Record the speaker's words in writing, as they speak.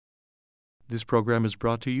This program is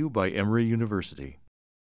brought to you by Emory University.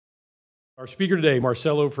 Our speaker today,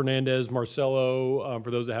 Marcelo Fernandes. Marcelo,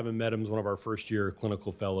 for those that haven't met him, is one of our first-year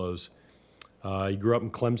clinical fellows. He grew up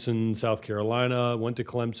in Clemson, South Carolina, went to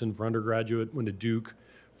Clemson for undergraduate, went to Duke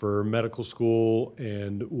for medical school,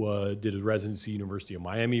 and did his residency at University of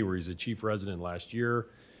Miami, where he's a chief resident last year.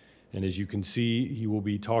 And as you can see, he will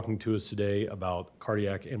be talking to us today about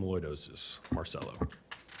cardiac amyloidosis. Marcelo.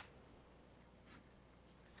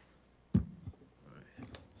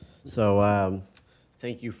 So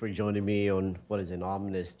thank you for joining me on what is an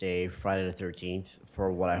ominous day, Friday the 13th,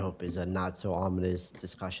 for what I hope is a not so ominous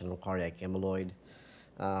discussion on cardiac amyloid.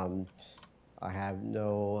 I have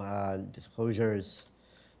no disclosures.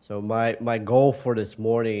 So my goal for this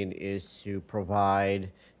morning is to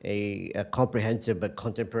provide a comprehensive but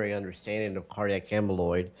contemporary understanding of cardiac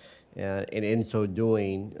amyloid. And in so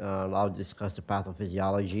doing, I'll discuss the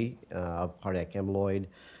pathophysiology of cardiac amyloid.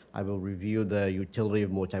 I will review the utility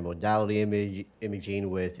of multimodality imaging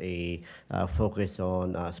with a focus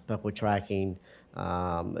on speckle tracking,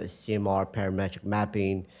 CMR parametric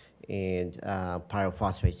mapping, and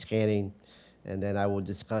pyrophosphate scanning. And then I will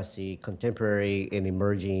discuss the contemporary and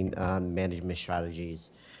emerging management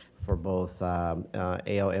strategies for both AL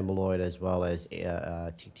amyloid as well as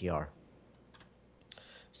TTR.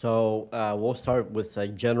 So we'll start with a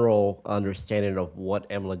general understanding of what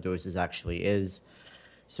amyloidosis actually is.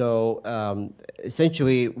 So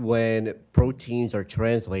essentially, when proteins are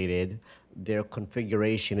translated, their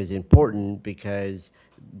configuration is important because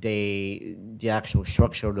the actual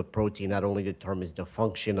structure of the protein not only determines the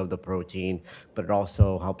function of the protein, but it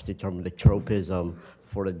also helps determine the tropism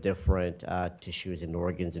for the different tissues and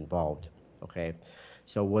organs involved. Okay,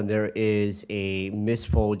 so when there is a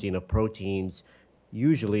misfolding of proteins,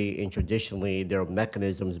 usually and traditionally, there are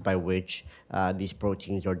mechanisms by which these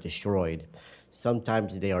proteins are destroyed.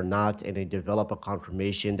 Sometimes they are not, and they develop a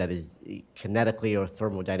conformation that is kinetically or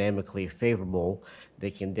thermodynamically favorable. They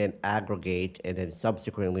can then aggregate and then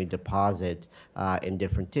subsequently deposit in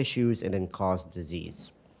different tissues and then cause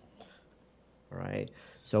disease. All right.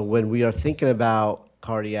 So when we are thinking about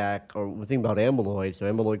cardiac, or we think about amyloid, so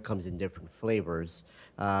amyloid comes in different flavors.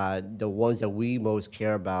 The ones that we most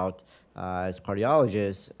care about as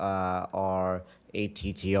cardiologists are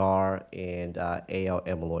ATTR and AL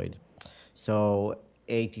amyloid. So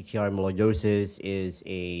ATTR amyloidosis is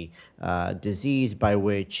a disease by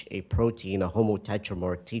which a protein, a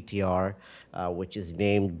homotetramer TTR, which is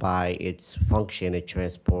named by its function, it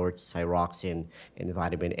transports thyroxine and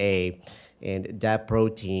vitamin A, and that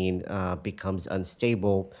protein becomes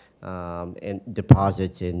unstable and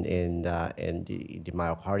deposits in the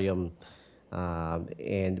myocardium.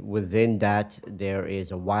 And within that, there is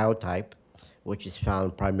a wild type, which is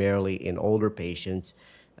found primarily in older patients.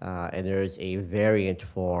 And there is a variant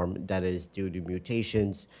form that is due to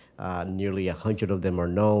mutations. Nearly 100 of them are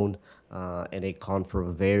known, and they confer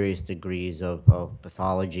various degrees of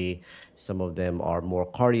pathology. Some of them are more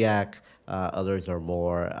cardiac, others are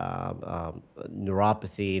more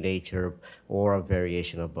neuropathy in nature, or a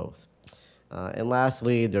variation of both. And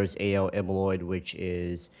lastly, there's AL amyloid, which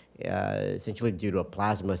is essentially due to a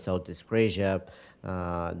plasma cell dyscrasia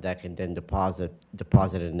that can then deposit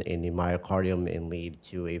in the myocardium and lead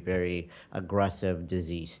to a very aggressive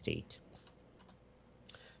disease state.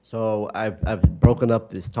 So I've broken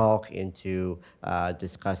up this talk into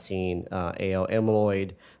discussing AL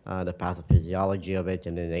amyloid, the pathophysiology of it,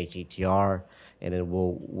 and then ATTR, and then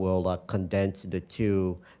we'll condense the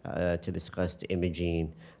two to discuss the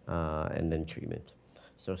imaging and then treatment.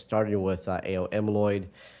 So starting with AL amyloid,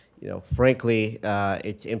 frankly,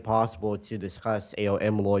 it's impossible to discuss AL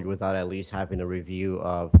amyloid without at least having a review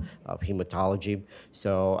of hematology.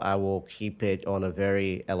 So I will keep it on a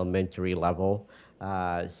very elementary level.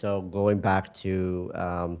 So going back to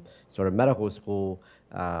sort of medical school,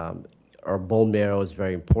 our bone marrow is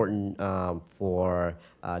very important for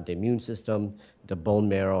the immune system. The bone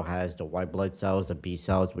marrow has the white blood cells, the B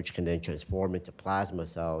cells, which can then transform into plasma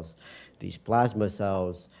cells. These plasma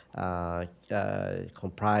cells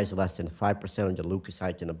comprise less than 5% of the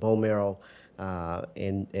leukocytes in the bone marrow,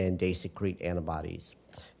 and they secrete antibodies.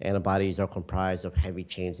 Antibodies are comprised of heavy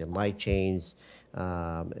chains and light chains.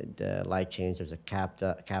 The light chains, there's a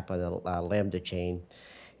kappa and a lambda chain.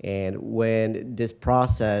 And when this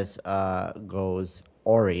process goes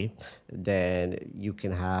awry, then you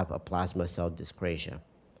can have a plasma cell dyscrasia,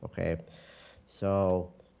 okay?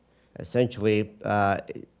 So essentially,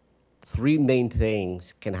 three main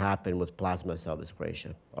things can happen with plasma cell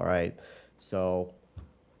dyscrasia, all right? So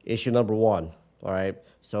issue number one, all right?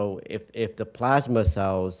 So if the plasma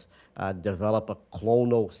cells develop a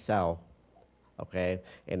clonal cell okay?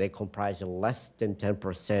 And they comprise less than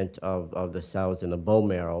 10% of the cells in the bone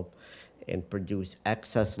marrow and produce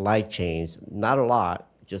excess light chains, not a lot,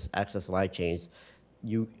 just excess light chains,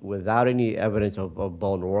 without any evidence of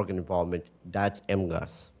bone organ involvement, that's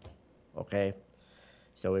MGUS, okay?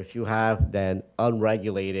 So if you have then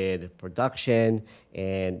unregulated production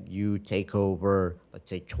and you take over, let's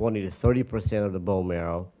say 20 to 30% of the bone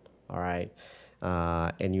marrow, all right,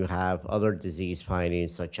 and you have other disease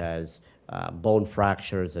findings such as bone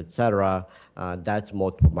fractures, et cetera, that's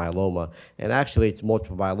multiple myeloma. And actually it's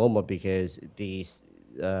multiple myeloma because the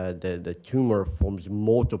tumor forms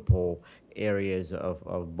multiple areas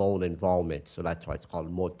of bone involvement, so that's why it's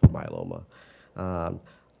called multiple myeloma.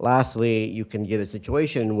 Lastly, you can get a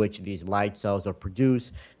situation in which these light cells are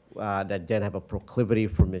produced that then have a proclivity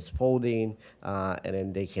for misfolding, and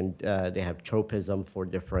then they have tropism for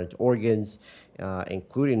different organs,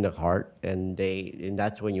 including the heart, and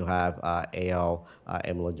that's when you have AL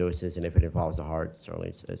amyloidosis, and if it involves the heart, certainly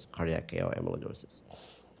it's cardiac AL amyloidosis.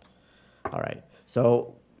 All right,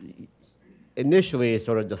 so initially,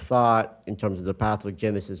 sort of the thought in terms of the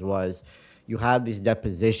pathogenesis was you have these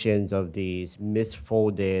depositions of these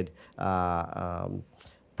misfolded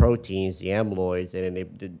proteins, the amyloids, and then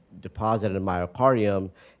they deposit in the myocardium,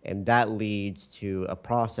 and that leads to a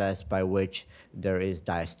process by which there is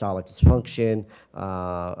diastolic dysfunction,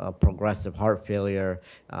 a progressive heart failure,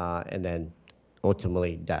 and then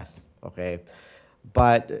ultimately death, okay?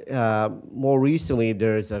 But more recently,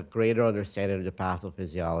 there's a greater understanding of the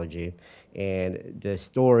pathophysiology, and the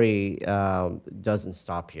story doesn't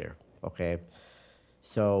stop here, okay?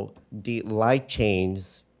 So the light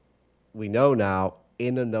chains, we know now,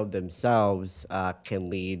 in and of themselves can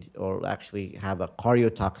lead or actually have a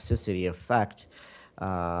cardiotoxicity effect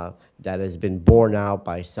that has been borne out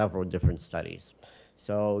by several different studies.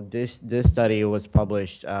 So this study was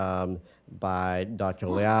published by Dr.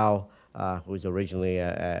 Liao, who was originally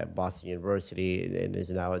at Boston University and is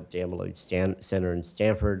now at the Amyloid Center in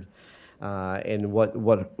Stanford. And what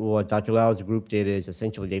Dr. Liao's group did is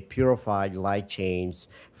essentially they purified light chains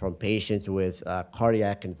from patients with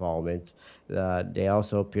cardiac involvement. They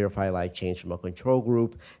also purified light chains from a control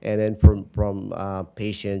group, and then from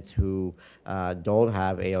patients who don't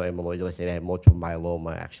have AL amyloid, let's say they have multiple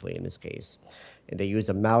myeloma actually in this case. And they used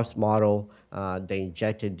a mouse model. They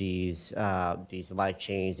injected these light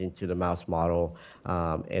chains into the mouse model,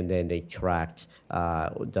 and then they tracked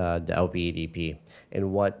the LVEDP.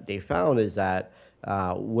 And what they found is that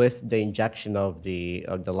with the injection of the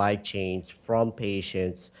light chains from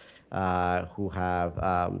patients who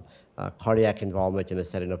have cardiac involvement in the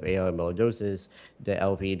setting of AL amyloidosis, the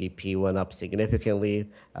LVEDP went up significantly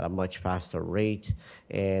at a much faster rate.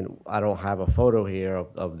 And I don't have a photo here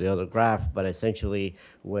of the other graph, but essentially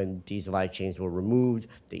when these light chains were removed,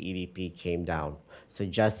 the EDP came down,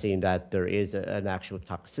 suggesting that there is an actual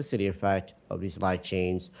toxicity effect of these light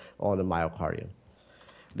chains on the myocardium.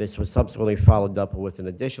 This was subsequently followed up with an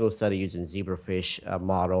additional study using zebrafish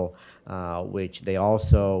model, which they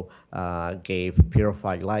also gave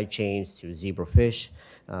purified light chains to zebrafish,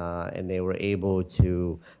 and they were able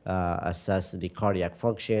to assess the cardiac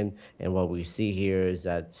function. And what we see here is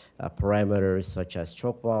that parameters such as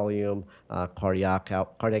stroke volume, cardiac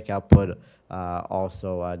output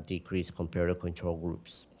also decreased compared to control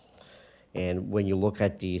groups. And when you look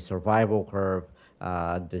at the survival curve,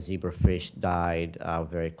 the zebrafish died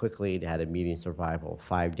very quickly. They had a median survival of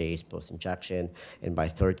 5 days post-injection, and by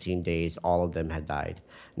 13 days, all of them had died.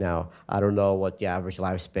 Now, I don't know what the average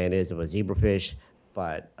lifespan is of a zebrafish,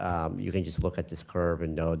 but you can just look at this curve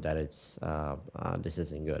and know that this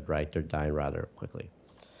isn't good, right? They're dying rather quickly.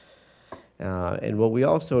 And what we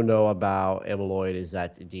also know about amyloid is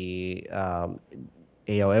that the AL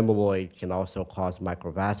amyloid can also cause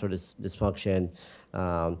microvascular dysfunction.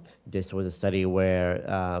 This was a study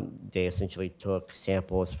where they essentially took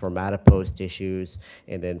samples from adipose tissues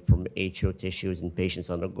and then from atrial tissues in patients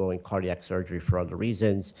undergoing cardiac surgery for other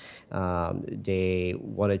reasons. They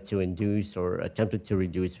wanted to induce or attempted to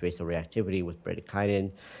reduce vasoreactivity with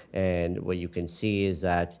bradykinin. And what you can see is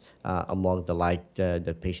that among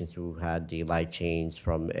the patients who had the light chains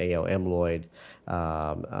from AL amyloid,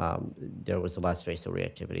 there was less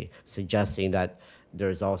vasoreactivity, suggesting that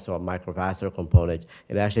there's also a microvascular component.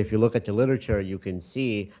 And actually, if you look at the literature, you can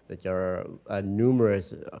see that there are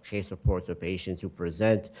numerous case reports of patients who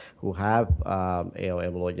have AL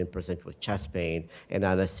amyloid and present with chest pain and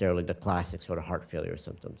not necessarily the classic sort of heart failure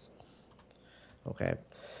symptoms. Okay.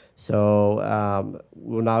 So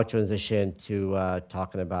we'll now transition to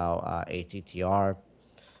talking about ATTR.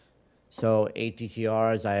 So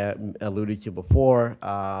ATTR, as I alluded to before,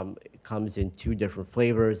 comes in two different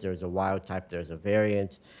flavors. There's a wild type, there's a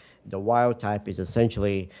variant. The wild type is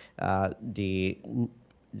essentially the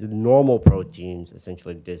normal proteins,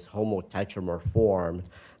 essentially this homotetramer form,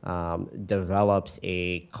 develops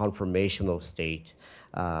a conformational state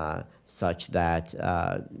such that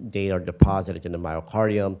they are deposited in the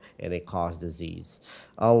myocardium and they cause disease.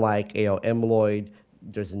 Unlike AL amyloid,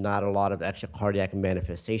 there's not a lot of extra cardiac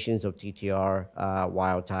manifestations of TTR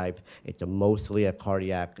wild type. It's mostly a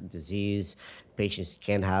cardiac disease. Patients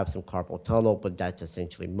can have some carpal tunnel, but that's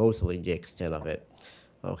essentially mostly the extent of it.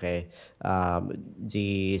 Okay,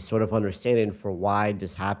 the sort of understanding for why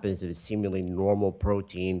this happens is seemingly normal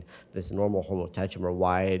protein, this normal homotetramer,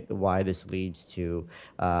 why this leads to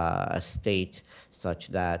a state such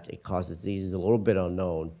that it causes disease is a little bit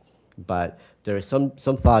unknown. But there is some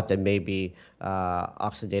thought that maybe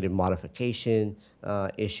oxidative modification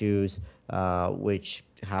issues, which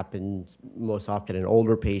happens most often in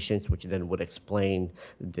older patients, which then would explain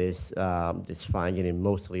this finding in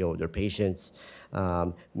mostly older patients.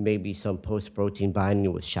 Maybe some post-protein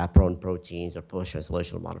binding with chaperone proteins or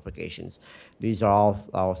post-translational modifications. These are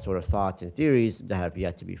all sort of thoughts and theories that have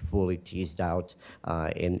yet to be fully teased out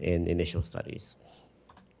in initial studies.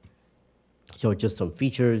 So just some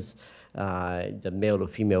features. The male to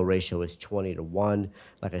female ratio is 20:1.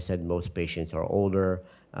 Like I said, most patients are older.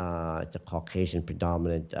 It's a Caucasian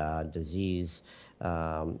predominant disease.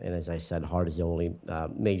 And as I said, heart is the only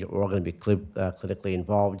major organ to be clinically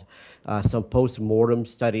involved. Some post-mortem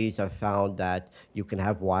studies have found that you can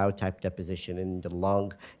have wild-type deposition in the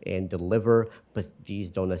lung and the liver, but these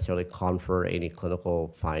don't necessarily confer any clinical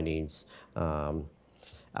findings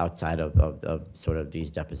outside of sort of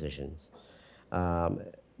these depositions.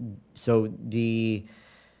 So the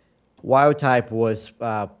wild type was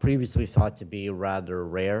previously thought to be rather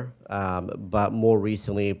rare, but more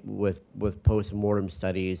recently with post-mortem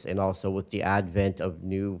studies and also with the advent of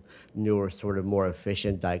newer sort of more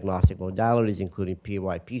efficient diagnostic modalities, including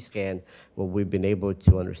PYP scan, what we've been able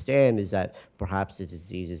to understand is that perhaps the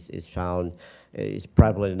disease is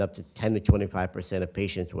prevalent in up to 10 to 25% of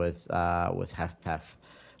patients with HFpEF.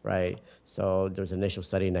 Right, so there's an initial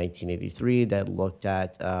study in 1983 that looked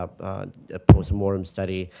at a post-mortem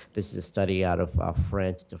study. This is a study out of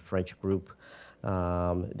France, the French group.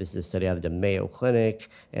 This is a study out of the Mayo Clinic,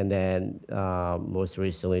 and then most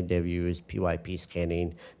recently they've used PYP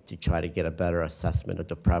scanning to try to get a better assessment of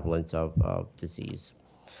the prevalence of disease.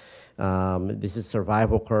 This is a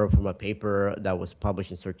survival curve from a paper that was published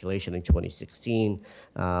in Circulation in 2016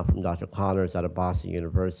 from Dr. Connors out of Boston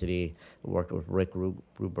University, worked with Rick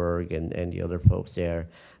Ruberg and the other folks there.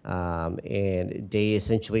 And they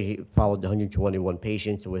essentially followed the 121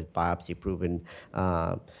 patients with biopsy-proven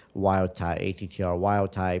wild type, ATTR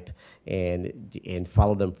wild type, and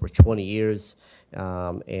followed them for 20 years.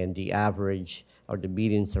 And the average or the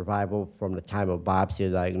median survival from the time of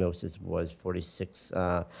biopsy diagnosis was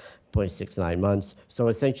 46.69 months. So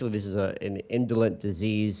essentially, this is an indolent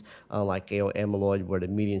disease, unlike AL amyloid, where the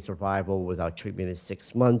median survival without treatment is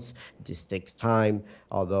 6 months. This takes time,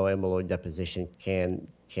 although amyloid deposition can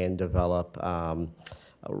develop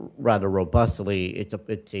rather robustly. It's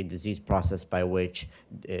a disease process by which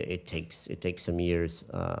it takes some years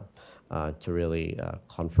to really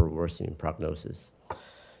confer worsening prognosis.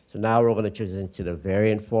 So now we're going to transition to the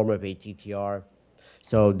variant form of ATTR.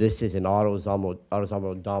 So this is an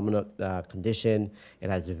autosomal dominant condition. It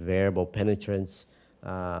has a variable penetrance.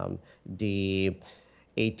 The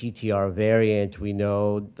ATTR variant, we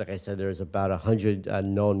know, like I said, there's about 100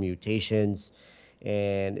 known mutations.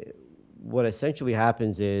 And what essentially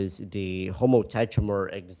happens is the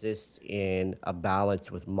homotetramer exists in a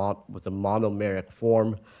balance with a monomeric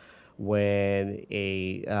form when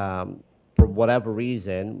for whatever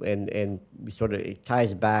reason, and sort of it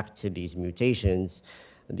ties back to these mutations,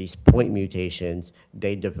 these point mutations,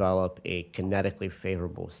 they develop a kinetically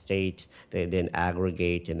favorable state. They then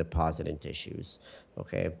aggregate and deposit in tissues,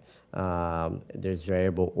 okay? There's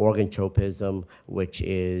variable organ tropism, which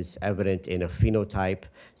is evident in a phenotype.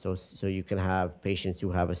 So you can have patients who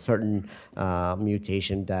have a certain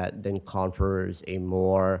mutation that then confers a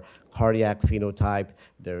more cardiac phenotype.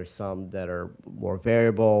 There's some that are more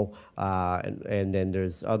variable, and then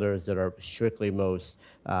there's others that are strictly most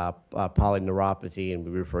polyneuropathy, and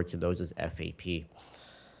we refer to those as FAP.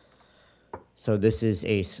 So this is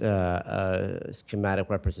a schematic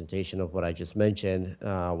representation of what I just mentioned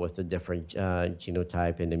with the different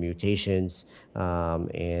genotype and the mutations,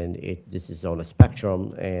 and this is on a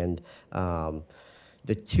spectrum. And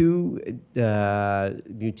the two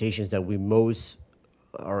mutations that we most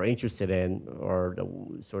are interested in, or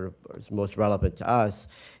the sort of is most relevant to us,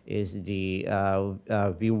 is the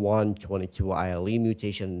V122 ILE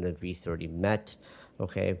mutation and the V30 MET.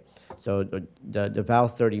 Okay, so the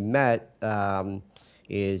VAL30 MET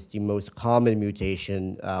is the most common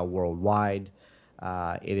mutation worldwide.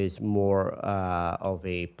 It is more of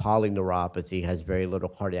a polyneuropathy, has very little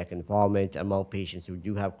cardiac involvement. Among patients who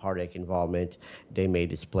do have cardiac involvement, they may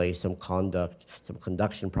display some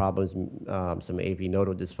conduction problems, some AV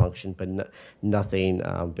nodal dysfunction, but nothing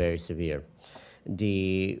very severe.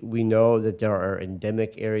 We know that there are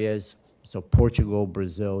endemic areas, so Portugal,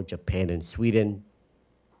 Brazil, Japan, and Sweden.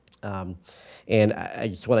 And I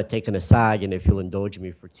just want to take an aside, and if you'll indulge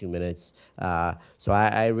me for 2 minutes. So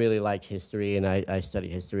I really like history, and I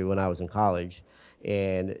studied history when I was in college.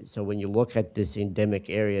 And so when you look at this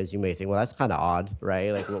endemic areas, you may think, well, that's kind of odd,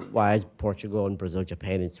 right? Like, well, why is Portugal and Brazil,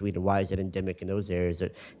 Japan, and Sweden, why is it endemic in those areas?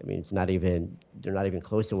 I mean, they're not even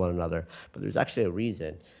close to one another. But there's actually a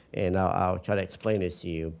reason, and I'll try to explain this to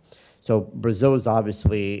you. So Brazil is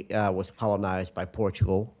obviously was colonized by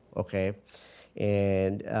Portugal, okay?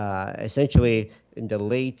 And essentially, in the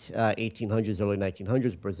late 1800s, early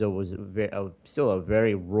 1900s, Brazil was still a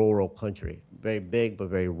very rural country, very big, but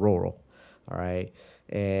very rural, all right?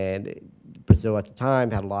 And Brazil at the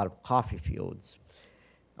time had a lot of coffee fields.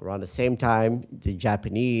 Around the same time, the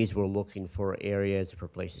Japanese were looking for areas, for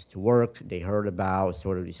places to work. They heard about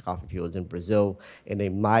sort of these coffee fields in Brazil, and they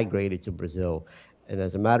migrated to Brazil. And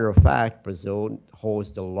as a matter of fact, Brazil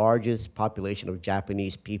holds the largest population of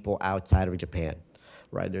Japanese people outside of Japan,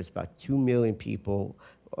 right? There's about 2 million people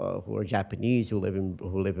who are Japanese who live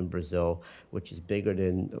in Brazil, which is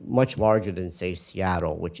much larger than, say,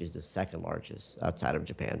 Seattle, which is the second largest outside of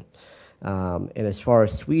Japan. And as far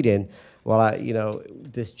as Sweden, well,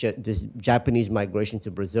 this Japanese migration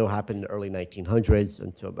to Brazil happened in the early 1900s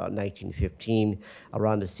until about 1915.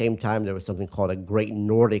 Around the same time, there was something called a Great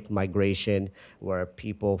Nordic Migration, where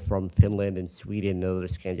people from Finland and Sweden and other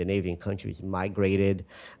Scandinavian countries migrated.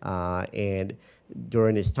 And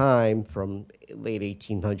during this time, from late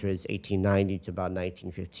 1800s, 1890 to about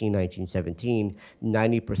 1915, 1917,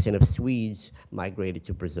 90% of Swedes migrated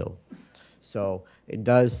to Brazil. So it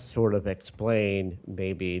does sort of explain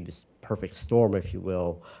maybe this perfect storm, if you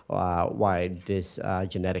will, why this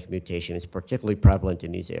genetic mutation is particularly prevalent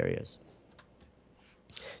in these areas.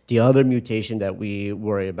 The other mutation that we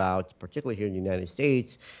worry about, particularly here in the United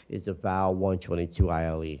States, is the VAL122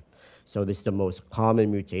 ILE. So this is the most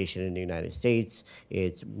common mutation in the United States.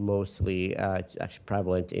 It's mostly it's actually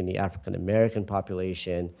prevalent in the African American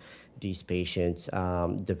population. These patients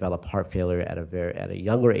develop heart failure at a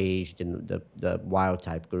younger age than the wild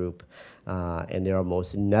type group, and they're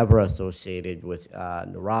almost never associated with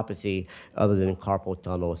neuropathy other than carpal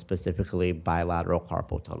tunnel, specifically bilateral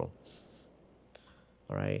carpal tunnel.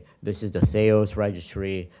 All right, this is the Theos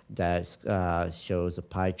registry that shows a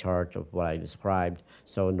pie chart of what I described.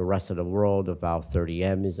 So in the rest of the world, the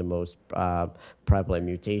VAL30M is the most prevalent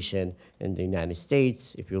mutation. In the United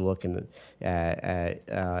States, if you're looking at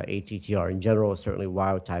ATTR in general, certainly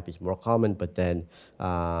wild type is more common, but then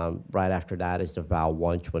right after that is the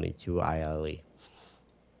VAL122 ILE.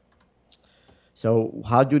 So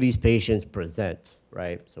how do these patients present?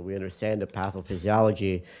 Right, so we understand the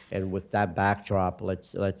pathophysiology, and with that backdrop,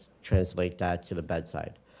 let's translate that to the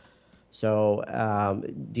bedside. So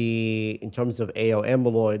in terms of AL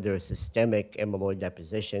amyloid, there's systemic amyloid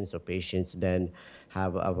deposition. So patients then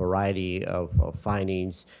have a variety of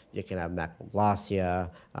findings. You can have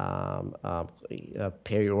macroglossia,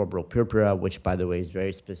 periorbital purpura, which, by the way, is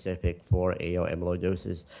very specific for AL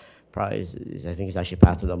amyloidosis. Probably, I think it's actually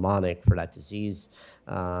pathognomonic for that disease.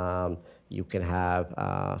 You can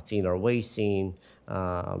have thinner wasting,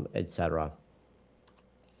 et cetera.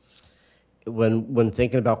 When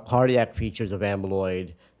thinking about cardiac features of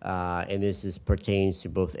amyloid, and this pertains to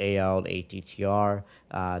both AL and ATTR,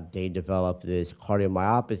 they develop this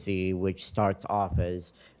cardiomyopathy, which starts off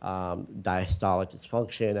as diastolic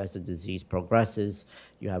dysfunction. As the disease progresses,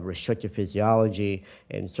 you have restrictive physiology,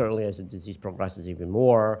 and certainly as the disease progresses even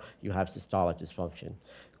more, you have systolic dysfunction.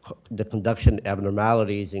 The conduction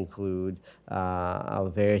abnormalities include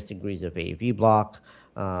various degrees of AV block.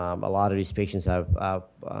 A lot of these patients have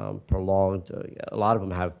prolonged, a lot of them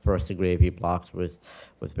have first-degree AV blocks with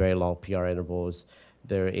very long PR intervals.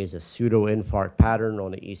 There is a pseudo-infarct pattern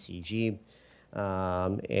on the ECG.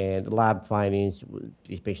 And lab findings,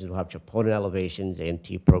 these patients will have troponin elevations and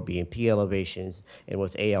T-proBNP elevations. And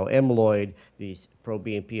with AL amyloid, these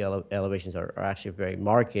pro-BNP elevations are actually very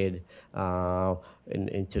marked into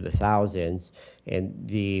the thousands. And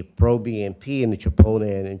the pro-BNP and the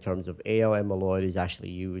troponin in terms of AL amyloid is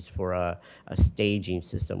actually used for a staging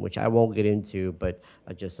system, which I won't get into, but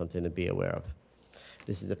just something to be aware of.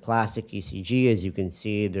 This is a classic ECG. As you can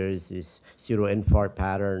see, there's this pseudo-infarct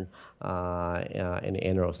pattern in the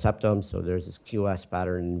annular septum. So there's this QS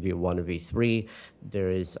pattern in V1 and V3. There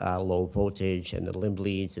is low voltage and the limb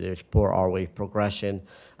bleeds. There's poor R wave progression.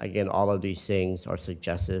 Again, all of these things are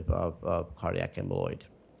suggestive of cardiac amyloid.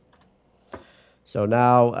 So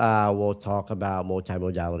now we'll talk about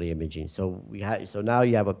multimodality imaging. So now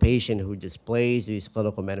you have a patient who displays these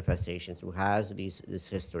clinical manifestations, who has this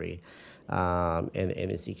history and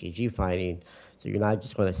a CKG finding. So you're not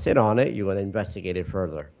just going to sit on it, you're going to investigate it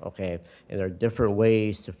further, okay? And there are different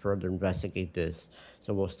ways to further investigate this.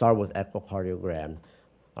 So we'll start with echocardiogram.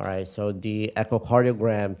 All right, so the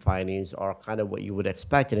echocardiogram findings are kind of what you would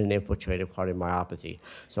expect in an infiltrative cardiomyopathy.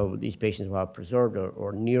 So these patients will have preserved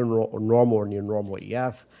or normal or near normal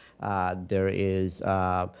EF. There is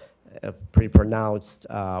a pretty pronounced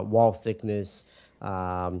wall thickness,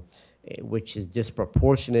 which is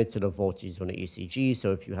disproportionate to the voltage on the ECG.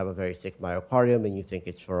 So if you have a very thick myocardium and you think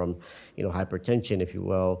it's from, hypertension, if you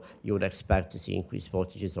will, you would expect to see increased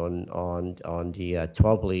voltages on the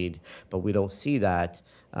 12 lead, but we don't see that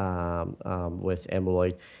with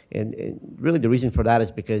amyloid. And really the reason for that is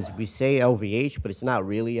because we say LVH, but it's not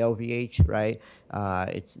really LVH, right?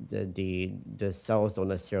 It's the cells don't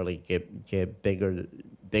necessarily get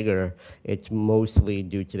bigger. It's mostly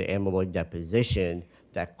due to the amyloid deposition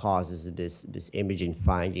that causes this imaging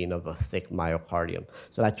finding of a thick myocardium.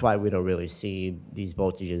 So that's why we don't really see these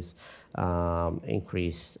voltages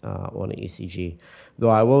increase on the ECG. Though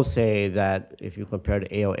I will say that if you compare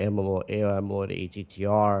the AL amyloid to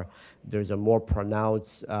ATTR, there's a more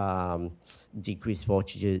pronounced decreased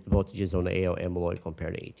voltages on the AL amyloid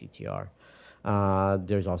compared to ATTR.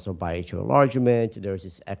 There's also biatrial enlargement. There's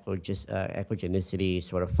this echogenicity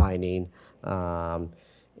sort of finding.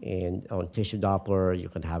 And on tissue Doppler, you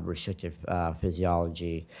can have restrictive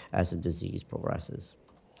physiology as the disease progresses.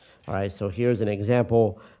 All right, so here's an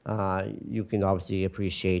example. You can obviously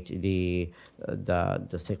appreciate the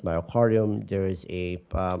thick myocardium. There is a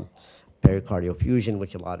pericardial fusion,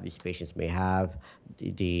 which a lot of these patients may have.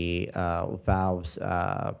 The valves,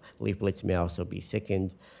 leaflets may also be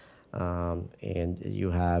thickened. And you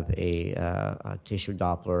have a tissue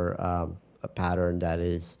Doppler a pattern that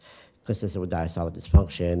is consistent with diastolic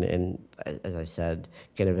dysfunction, and as I said,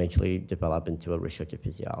 can eventually develop into a restrictive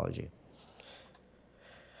physiology.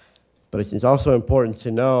 But it's also important to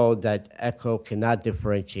know that echo cannot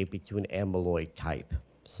differentiate between amyloid type.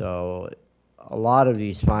 So a lot of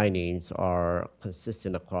these findings are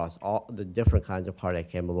consistent across all the different kinds of cardiac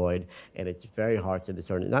amyloid, and it's very hard to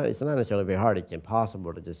discern. It's not necessarily very hard, it's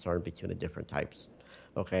impossible to discern between the different types,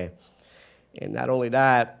 okay? And not only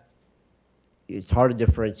that, it's hard to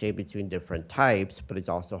differentiate between different types, but it's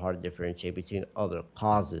also hard to differentiate between other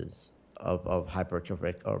causes of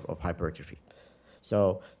hypertrophy.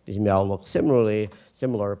 So these may all look similar,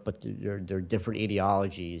 but they're different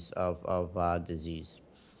etiologies of disease.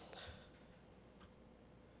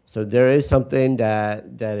 So there is something that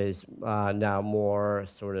is now more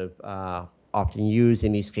sort of often used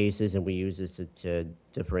in these cases, and we use this to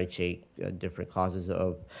differentiate different causes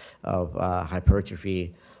of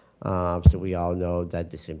hypertrophy. So we all know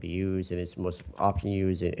that this can be used, and it's most often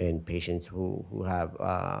used in patients who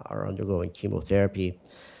are undergoing chemotherapy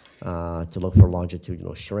to look for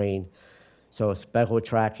longitudinal strain. So speckle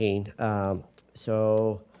tracking.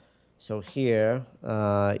 So here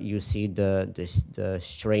you see the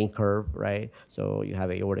strain curve, right? So you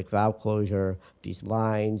have aortic valve closure. These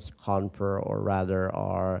lines confer, or rather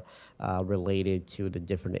are related to the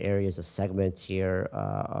different areas of segments here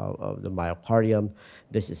of the myocardium.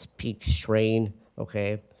 This is peak strain,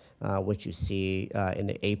 okay, which you see in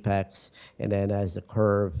the apex. And then as the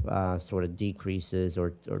curve sort of decreases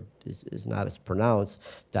or is not as pronounced,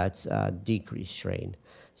 that's decreased strain.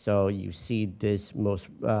 So you see this most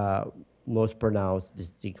pronounced, this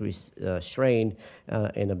decreased strain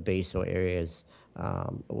in the basal areas,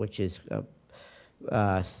 which is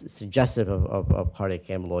suggestive of cardiac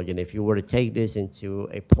amyloid. And if you were to take this into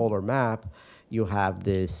a polar map, you have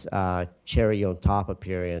this cherry on top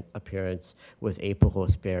appearance with apical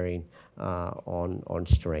sparing on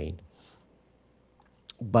strain.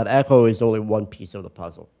 But echo is only one piece of the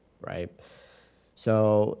puzzle, right?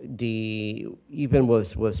 So even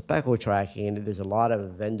with speckle tracking, there's a lot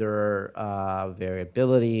of vendor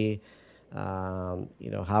variability.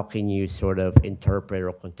 How can you sort of interpret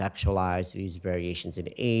or contextualize these variations in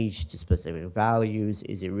age to specific values?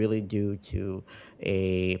 Is it really due to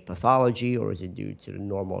a pathology, or is it due to the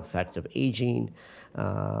normal effects of aging?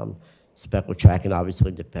 Speckle tracking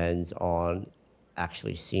obviously depends on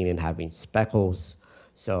actually seeing and having speckles.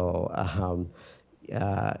 So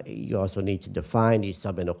you also need to define these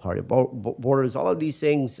subendocardial borders. All of these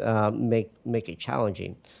things make it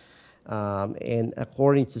challenging. And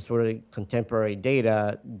according to sort of contemporary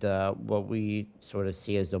data, what we sort of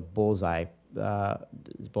see as a bullseye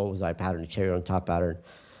pattern, cherry on top pattern,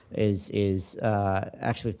 is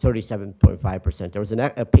actually 37.5%. There was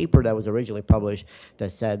a paper that was originally published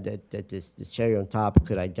that said that this cherry on top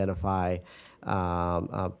could identify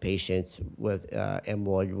patients with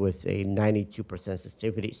amyloid with a 92%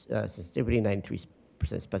 sensitivity, 93%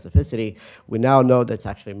 specificity. We now know that's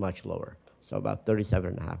actually much lower, so about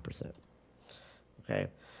 37.5%. Okay,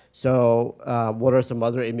 so what are some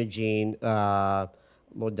other imaging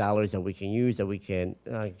modalities that we can use, that we can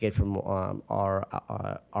get from our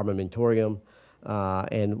armamentarium?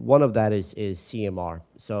 And one of that is CMR.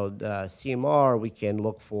 So the CMR, we can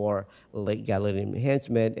look for late gadolinium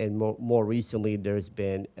enhancement, and more recently, there's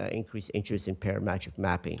been increased interest in parametric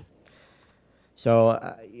mapping. So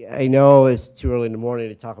I know it's too early in the morning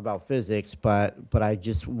to talk about physics, but I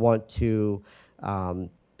just want to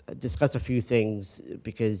discuss a few things,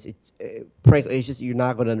 because frankly, it's just you're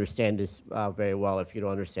not going to understand this very well if you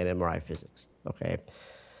don't understand MRI physics. Okay,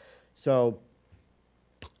 so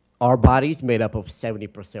our body's made up of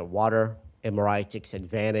 70% water. MRI takes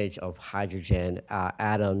advantage of hydrogen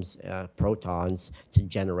atoms, protons, to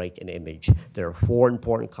generate an image. There are 4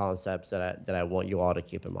 important concepts that I want you all to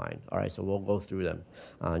keep in mind. All right, so we'll go through them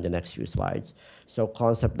in the next few slides. So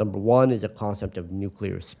concept number 1 is a concept of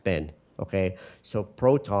nuclear spin. Okay, so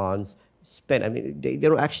protons spin. I mean, they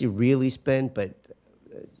don't actually really spin, but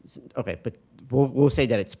okay, but we'll say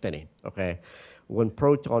that it's spinning. Okay, when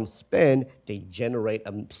protons spin, they generate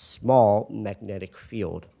a small magnetic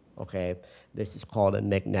field. Okay, this is called a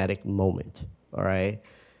magnetic moment. All right,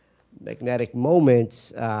 magnetic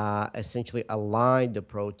moments essentially align the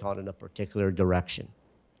proton in a particular direction.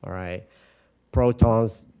 All right.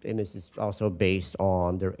 Protons, and this is also based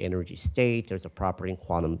on their energy state. There's a property in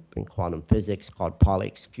quantum physics called Pauli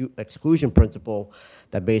exclusion principle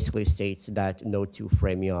that basically states that no 2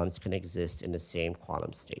 fermions can exist in the same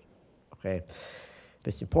quantum state. Okay,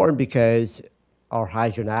 that's important because our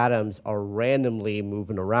hydrogen atoms are randomly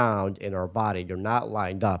moving around in our body. They're not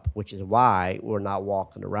lined up, which is why we're not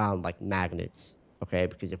walking around like magnets. Okay,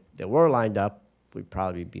 because if they were lined up, we'd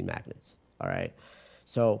probably be magnets. All right,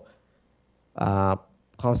 so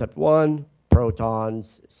concept 1,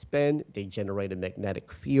 protons spin, they generate a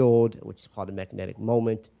magnetic field, which is called a magnetic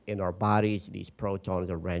moment. In our bodies, these protons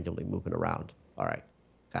are randomly moving around. All right,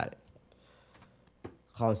 got it.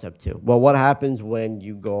 Concept 2, well, what happens when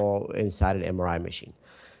you go inside an MRI machine?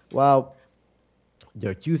 Well,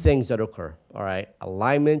 there are 2 things that occur, all right,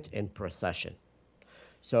 alignment and precession.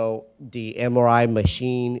 So the MRI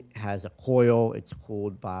machine has a coil. It's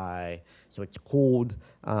cooled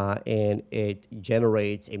and it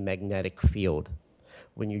generates a magnetic field.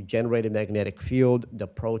 When you generate a magnetic field, the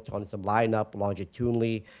protons line up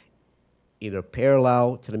longitudinally, either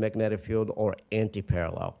parallel to the magnetic field or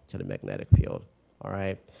anti-parallel to the magnetic field. All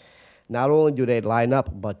right. Not only do they line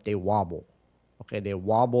up, but they wobble. Okay, they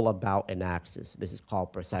wobble about an axis. This is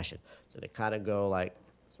called precession. So they kind of go like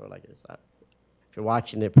sort of like this. If you're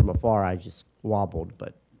watching it from afar, I just wobbled,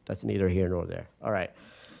 but that's neither here nor there. All right,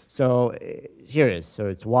 so here it is. So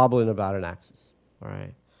it's wobbling about an axis. All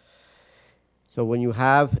right. So when you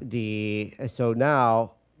have so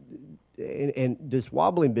now, and this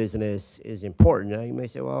wobbling business is important. Now you may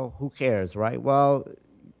say, well, who cares, right? Well,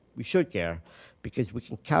 we should care, because we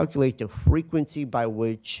can calculate the frequency by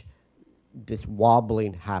which this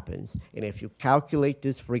wobbling happens. And if you calculate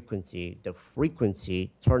this frequency, the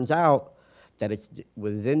frequency turns out that it's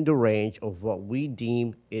within the range of what we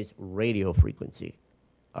deem is radio frequency.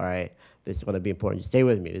 All right, this is going to be important. Stay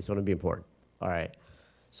with me. This is going to be important. All right,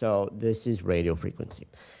 so this is radio frequency,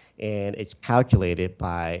 and it's calculated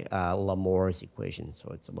by Lamore's equation.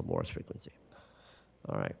 So it's a Lamore's frequency.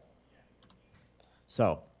 All right.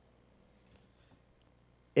 So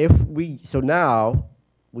now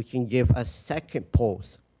we can give a second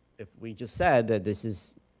pulse. If we just said that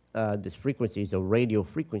this frequency is a radio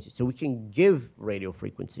frequency, so we can give radio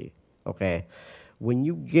frequency. Okay, when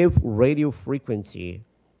you give radio frequency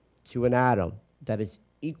to an atom that is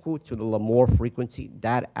equal to the Lamore frequency,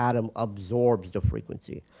 that atom absorbs the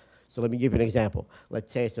frequency. So let me give you an example.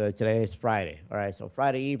 Let's say, so today is Friday, all right? So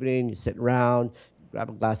Friday evening, you sit around, grab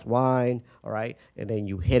a glass of wine, all right? And then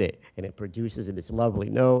you hit it, and it produces this lovely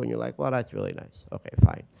note, and you're like, well, that's really nice. Okay,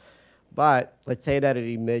 fine. But let's say that it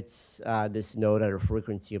emits this note at a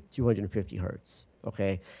frequency of 250 hertz,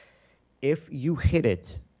 okay? If you hit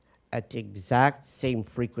it at the exact same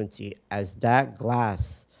frequency as that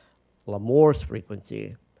glass, Lamore's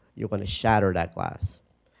frequency, you're going to shatter that glass.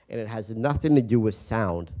 And it has nothing to do with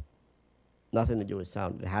sound. Nothing to do with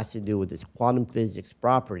sound. It has to do with this quantum physics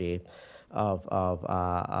property of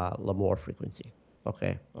Lamore frequency.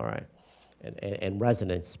 Okay, all right, and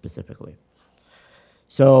resonance specifically.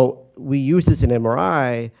 So we use this in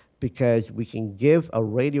MRI because we can give a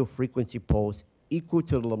radio frequency pulse equal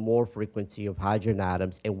to the Lamore frequency of hydrogen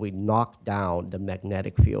atoms, and we knock down the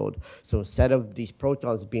magnetic field. So instead of these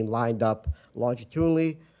protons being lined up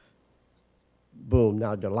longitudinally, boom,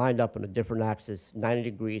 now they're lined up on a different axis, 90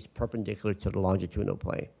 degrees perpendicular to the longitudinal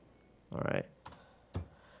plane. All right.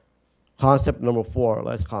 Concept number 4,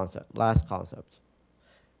 last concept.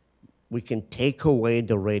 We can take away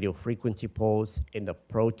the radio frequency pulse and the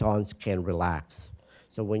protons can relax.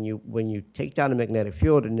 So when you take down the magnetic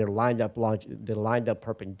field and they're lined up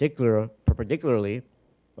perpendicularly,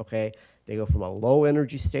 okay, they go from a low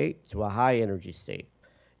energy state to a high energy state.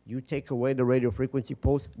 You take away the radio frequency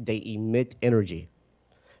pulse, they emit energy.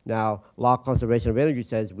 Now, law of conservation of energy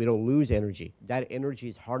says we don't lose energy. That energy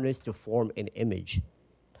is harnessed to form an image.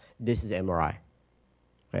 This is MRI.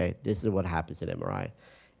 Okay, this is what happens in MRI.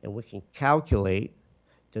 And we can calculate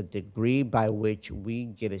the degree by which we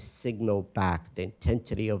get a signal back, the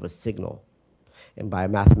intensity of a signal. And by a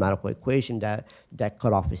mathematical equation, that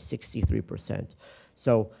cutoff is 63%.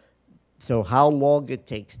 So how long it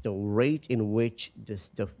takes, the rate in which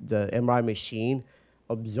the MRI machine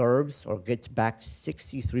observes or gets back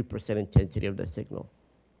 63% intensity of the signal,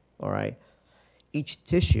 all right? Each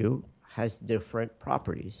tissue has different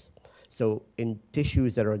properties. So in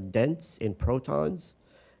tissues that are dense in protons,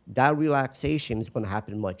 that relaxation is going to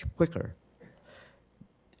happen much quicker.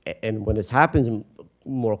 And when this happens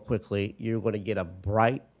more quickly, you're going to get a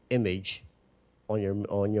bright image on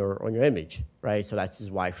your image, right? So that's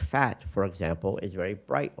just why fat, for example, is very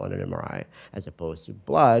bright on an MRI, as opposed to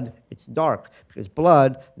blood, it's dark. Because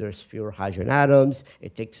blood, there's fewer hydrogen atoms,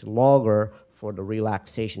 it takes longer for the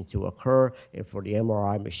relaxation to occur, and for the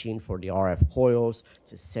MRI machine, for the RF coils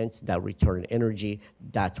to sense that return in energy,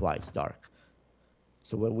 that's why it's dark.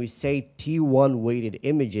 So when we say T1 weighted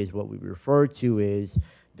images, what we refer to is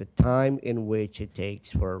the time in which it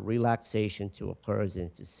takes for relaxation to occur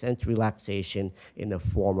and to sense relaxation in the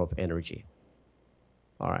form of energy.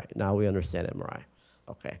 All right, now we understand MRI.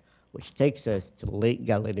 Okay, which takes us to late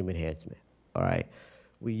gadolinium enhancement. All right,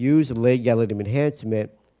 we use late gadolinium enhancement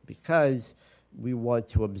because we want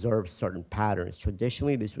to observe certain patterns.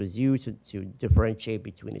 Traditionally, this was used to differentiate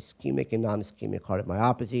between ischemic and non-ischemic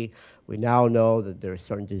cardiomyopathy. We now know that there are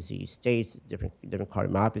certain disease states, different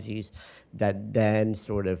cardiomyopathies, that then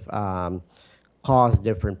sort of cause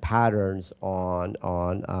different patterns on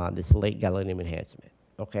this late gadolinium enhancement,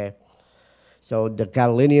 okay? So the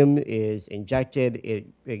gadolinium is injected,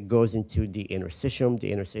 it goes into the interstitium.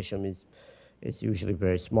 The interstitium is usually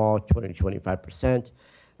very small, 20 to 25%.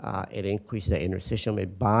 It increases the interstitium.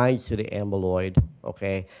 It binds to the amyloid,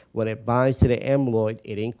 okay? When it binds to the amyloid,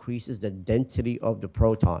 it increases the density of the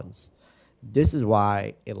protons. This is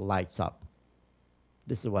why it lights up.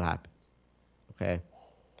 This is what happens, okay?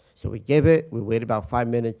 So we give it, we wait about 5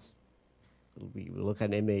 minutes, we look at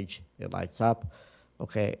an image, it lights up,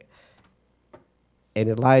 okay? And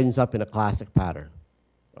it lightens up in a classic pattern,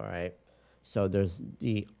 all right? So there's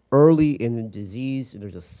the early in the disease,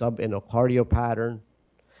 there's a subendocardial pattern.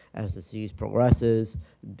 As the disease progresses,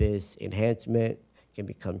 this enhancement can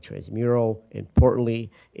become transmural.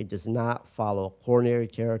 Importantly, it does not follow coronary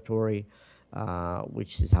territory,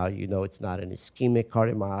 which is how you know it's not an ischemic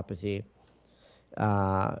cardiomyopathy.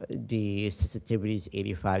 The sensitivity is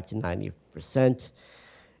 85 to 90%.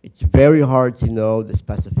 It's very hard to know the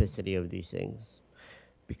specificity of these things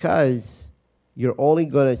because you're only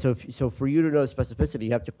going to, so for you to know the specificity,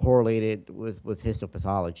 you have to correlate it with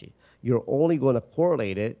histopathology. You're only going to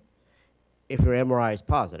correlate it if your MRI is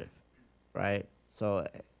positive, right? So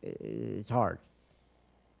it's hard.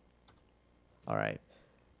 All right.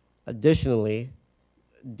 Additionally,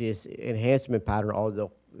 this enhancement pattern,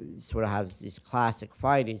 although it sort of has these classic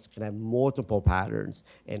findings, can have multiple patterns,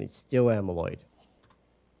 and it's still amyloid.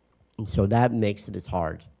 And so that makes it as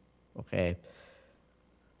hard, okay?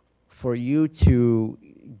 For you to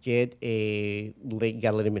get a late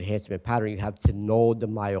gadolinium enhancement pattern, you have to know the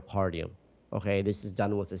myocardium. Okay, this is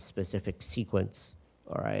done with a specific sequence.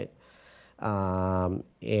 All right,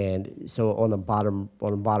 and so on the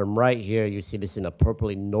bottom right here, you see this in a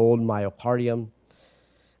purpley node myocardium.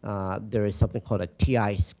 There is something called a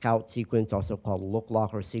TI scout sequence, also called look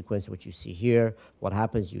locker sequence, which you see here. What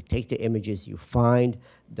happens, you take the images, you find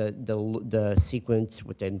the sequence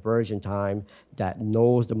with the inversion time that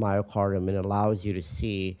knows the myocardium and allows you to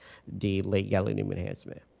see the late gadolinium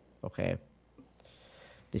enhancement, okay?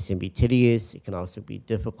 This can be tedious, it can also be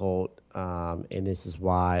difficult, and this is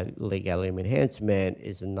why late gadolinium enhancement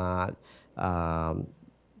is not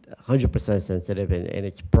 100% sensitive, and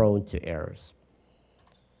it's prone to errors.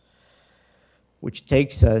 Which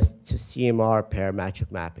takes us to CMR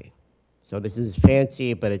parametric mapping. So this is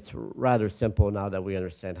fancy, but it's rather simple now that we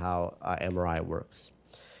understand how MRI works.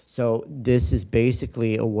 So this is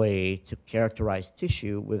basically a way to characterize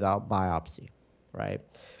tissue without biopsy, right?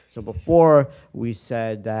 So before we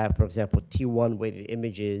said that, for example, T1 weighted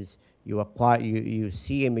images, you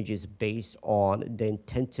see images based on the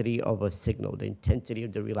intensity of a signal, the intensity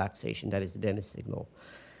of the relaxation, that is the dentist signal.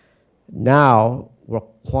 Now, we're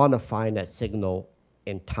quantifying that signal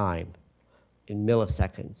in time, in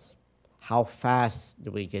milliseconds. How fast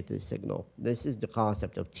do we get this signal? This is the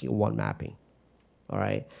concept of T1 mapping, all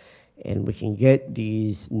right? And we can get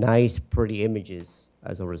these nice, pretty images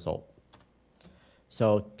as a result.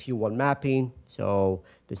 So T1 mapping, so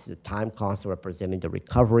this is a time constant representing the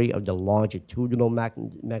recovery of the longitudinal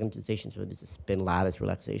magnetization. So this is spin lattice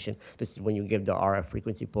relaxation. This is when you give the RF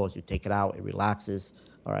frequency pulse, you take it out, it relaxes.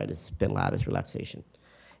 All right, this is spin lattice relaxation.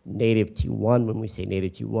 Native T1, when we say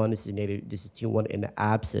native T1, this is T1 in the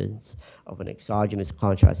absence of an exogenous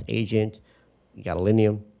contrast agent,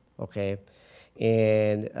 gadolinium, okay?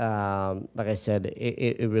 And like I said,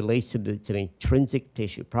 it relates to the intrinsic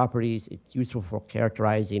tissue properties. It's useful for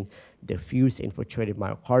characterizing diffuse infiltrated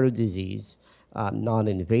myocardial disease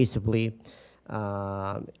non-invasively.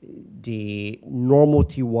 The normal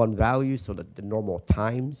T1 values, so the normal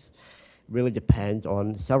times, really depends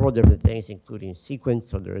on several different things, including sequence.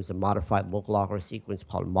 So there is a modified local locker sequence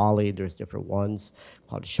called MOLLI. There's different ones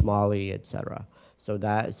called SHMOLLI, et cetera. So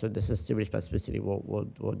the sensitivity specificity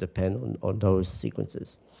will depend on those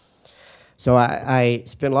sequences. So I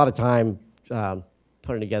spent a lot of time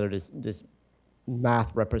putting together this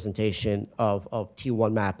math representation of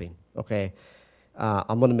T1 mapping, okay?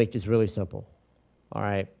 I'm gonna make this really simple, all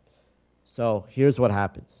right? So here's what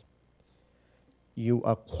happens. You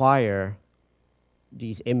acquire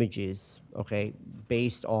these images, okay,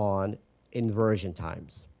 based on inversion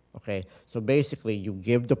times, okay? So basically, you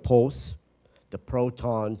give the pulse, the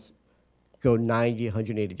protons go 90,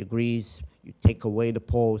 180 degrees, you take away the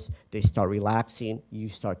pulse, they start relaxing, you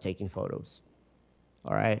start taking photos,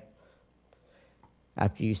 all right?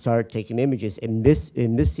 After you start taking images, in this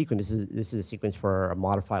sequence, this is a sequence for a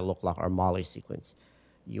modified local lock or MOLLI sequence.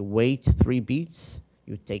 You wait 3 beats,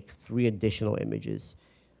 you take 3 additional images.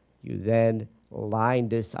 You then line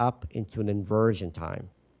this up into an inversion time,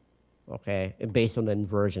 okay? And based on the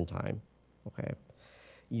inversion time, okay?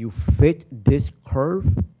 You fit this curve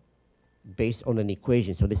based on an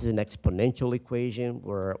equation. So this is an exponential equation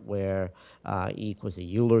where E equals a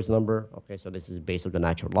Euler's number, okay? So this is based on the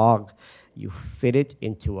natural log. You fit it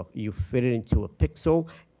into a pixel,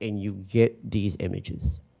 and you get these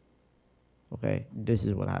images, okay? This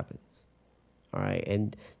is what happens. All right,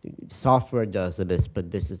 and software does this, but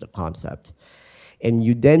this is the concept. And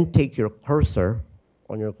you then take your cursor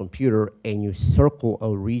on your computer and you circle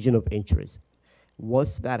a region of interest.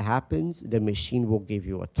 Once that happens, the machine will give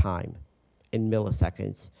you a time in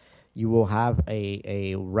milliseconds. You will have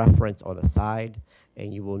a reference on the side,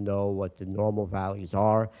 and you will know what the normal values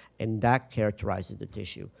are, and that characterizes the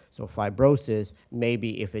tissue. So fibrosis,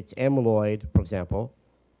 maybe if it's amyloid, for example,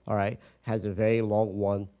 all right, has a very long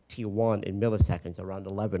one, T1 in milliseconds, around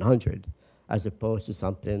 1100, as opposed to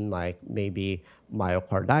something like maybe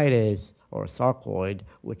myocarditis or sarcoid,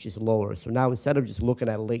 which is lower. So now instead of just looking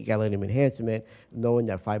at late gadolinium enhancement, knowing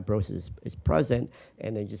that fibrosis is present,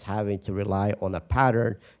 and then just having to rely on a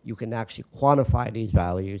pattern, you can actually quantify these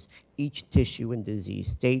values. Each tissue in disease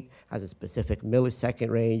state has a specific millisecond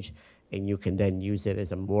range, and you can then use it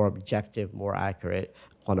as a more objective, more accurate,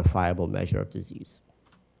 quantifiable measure of disease.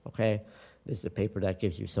 Okay? This is a paper that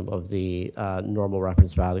gives you some of the normal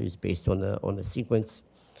reference values based on the sequence.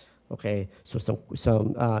 Okay, so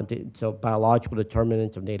so biological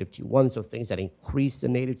determinants of native T1, so things that increase the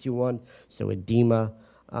native T1, so edema,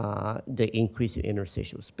 the increase in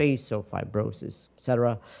interstitial space, so fibrosis, et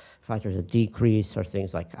cetera. Factors that decrease are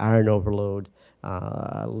things like iron overload,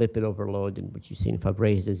 lipid overload, in which you see in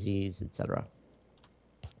Fabry's disease, etc.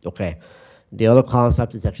 Okay. The other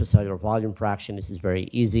concept is extracellular volume fraction. This is very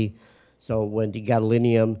easy. So when the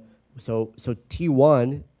gadolinium, so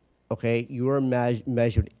T1, okay, you are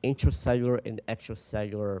measured intracellular and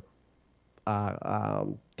extracellular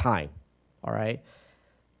time, all right?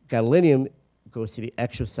 Gadolinium goes to the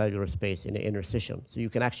extracellular space in the interstitium. So you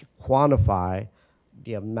can actually quantify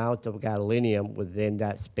the amount of gadolinium within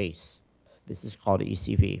that space. This is called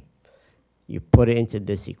ECV. You put it into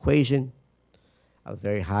this equation. A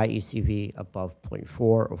very high ECV above 0.4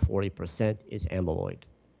 or 40% is amyloid,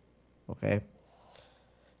 okay?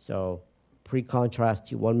 So pre-contrast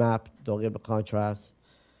T1 map, don't give the contrast.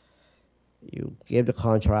 You give the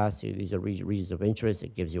contrast, these are regions of interest,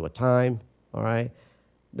 it gives you a time, all right?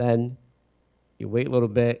 Then you wait a little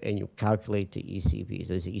bit and you calculate the ECV. So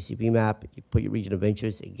there's an ECV map, you put your region of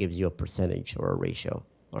interest, it gives you a percentage or a ratio,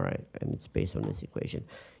 all right? And it's based on this equation.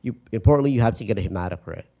 Importantly, you have to get a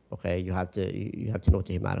hematocrit, okay? You have to know what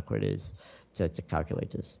the hematocrit is to calculate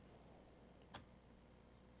this.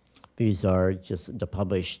 These are just the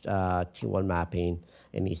published T1 mapping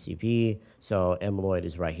in ECV. So amyloid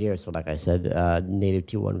is right here. So like I said, native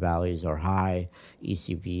T1 values are high,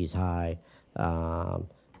 ECV is high,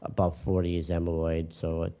 above 40 is amyloid.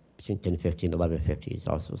 So between 1050 and 1150 is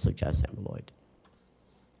also suggests amyloid.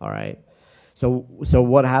 All right. So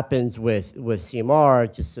what happens with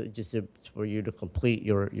CMR, just for you to complete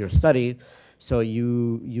your study, so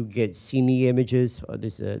you get CNE images.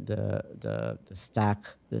 This is the stack,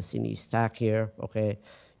 the CNE stack here, okay?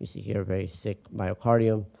 You see here very thick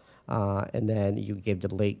myocardium. And then you give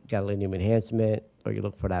the late gadolinium enhancement, or you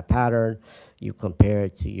look for that pattern. You compare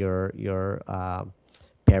it to your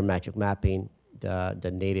parametric mapping,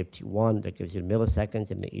 the native T1 that gives you the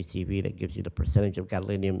milliseconds, and the ECV that gives you the percentage of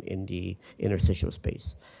gadolinium in the interstitial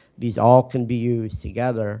space. These all can be used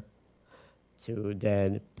together to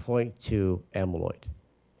then point to amyloid.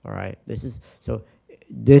 All right, this is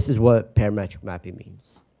what parametric mapping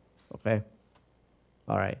means. Okay.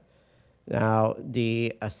 All right. Now,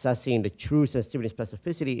 the assessing the true sensitivity and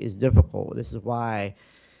specificity is difficult. This is why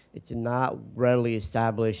it's not readily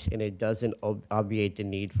established, and it doesn't obviate the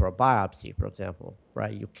need for a biopsy, for example,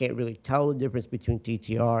 right? You can't really tell the difference between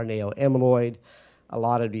TTR and AL amyloid. A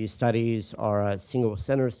lot of these studies are single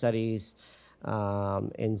center studies,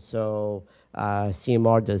 and so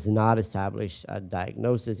CMR does not establish a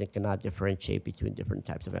diagnosis and cannot differentiate between different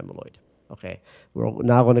types of amyloid. Okay, we're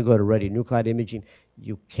now going to go to radionuclide imaging.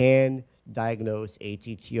 You can diagnose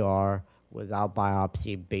ATTR without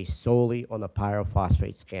biopsy based solely on a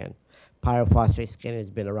pyrophosphate scan. Pyrophosphate scan has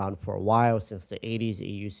been around for a while, since the 80s. It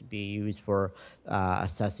used to be used for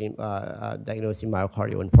diagnosing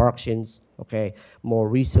myocardial infarctions. Okay. More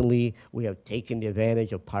recently, we have taken the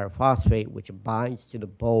advantage of pyrophosphate, which binds to the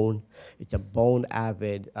bone. It's a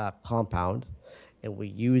bone-avid compound, and we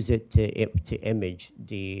use it to image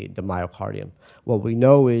the myocardium. What we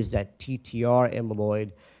know is that TTR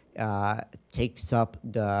amyloid takes up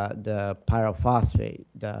the pyrophosphate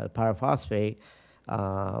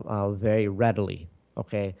very readily.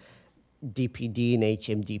 Okay, DPD and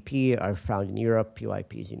HMDP are found in Europe,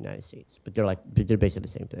 PYPs in the United States, but they're basically the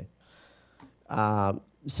same thing.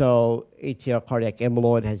 So ATTR cardiac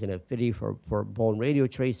amyloid has an affinity for bone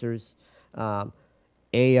radiotracers.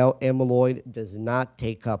 AL amyloid does not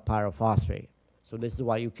take up pyrophosphate, so this is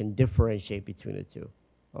why you can differentiate between the two.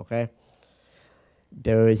 Okay.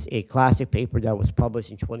 There is a classic paper that was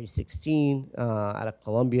published in 2016 out of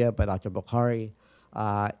Columbia by Dr. Bokhari,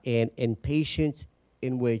 in patients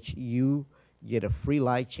in which you get a free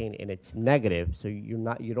light chain and it's negative, so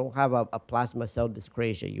you don't have a plasma cell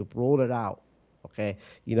dyscrasia. You've ruled it out. Okay,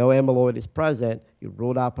 you know amyloid is present. You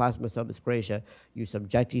ruled out plasma cell dyscrasia. You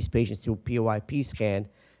subject these patients to a PYP scan.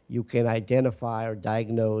 You can identify or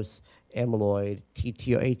diagnose amyloid,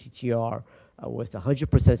 ATTR, with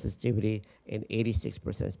 100% sensitivity and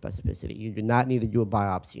 86% specificity. You do not need to do a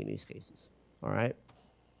biopsy in these cases, all right?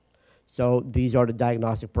 So these are the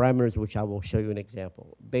diagnostic parameters, which I will show you an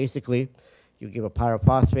example. Basically, you give a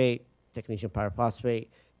pyrophosphate, technetium pyrophosphate,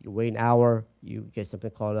 you wait an hour, you get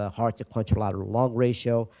something called a heart to contralateral lung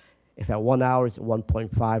ratio. If at 1 hour it's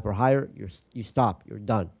 1.5 or higher, you stop, you're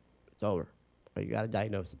done, it's over. Okay, you got a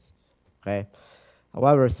diagnosis, okay?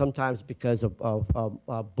 However, sometimes because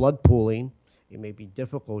of blood pooling, it may be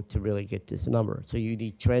difficult to really get this number. So you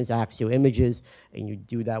need transaxial images, and you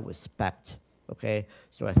do that with SPECT, okay?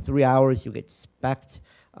 So at 3 hours, you get SPECT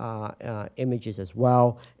images as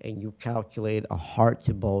well, and you calculate a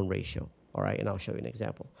heart-to-bone ratio, all right? And I'll show you an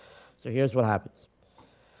example. So here's what happens.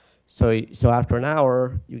 So after an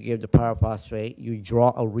hour, you give the pyrophosphate, you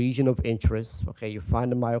draw a region of interest, okay? You find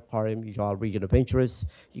the myocardium, you draw a region of interest,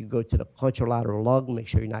 you go to the contralateral lung, make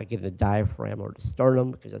sure you're not getting the diaphragm or the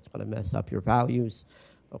sternum because that's gonna mess up your values,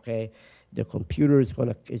 okay? The computer is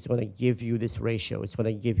gonna give you this ratio. It's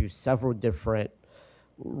gonna give you several different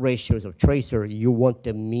ratios of tracer. You want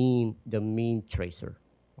the mean tracer,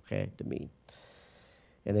 okay, the mean.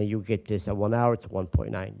 And then you get this at 1 hour, it's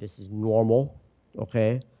 1.9. This is normal,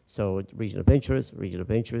 okay? So region of interest,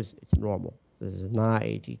 it's normal. This is not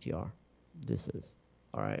ATTR. This is,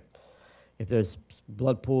 all right? If there's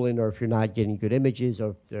blood pooling or if you're not getting good images or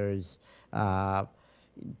if there's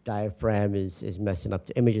diaphragm is messing up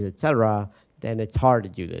the images, et cetera, then it's hard to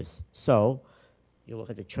do this. So you look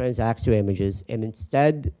at the transaxial images, and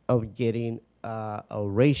instead of getting a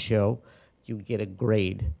ratio, you get a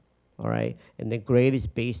grade. All right, and the grade is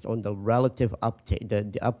based on the relative uptake,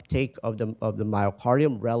 the uptake of the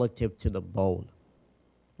myocardium relative to the bone.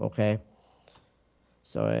 Okay.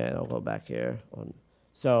 So and I'll go back here on.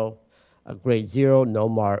 So, grade 0, no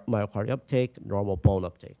myocardial uptake, normal bone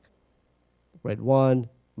uptake. Grade 1,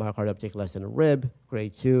 myocardial uptake less than a rib.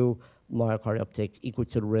 Grade 2, myocardial uptake equal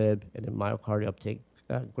to the rib, and then myocardial uptake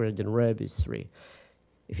greater than rib is 3.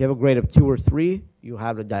 If you have a grade of 2 or 3, you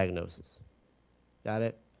have the diagnosis. Got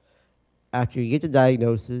it? After you get the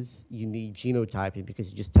diagnosis, you need genotyping because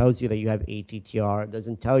it just tells you that you have ATTR. It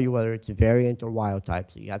doesn't tell you whether it's a variant or wild type,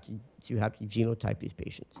 so you have to genotype these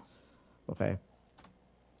patients. Okay.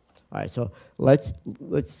 All right. So let's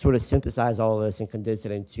sort of synthesize all of this and condense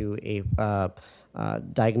it into a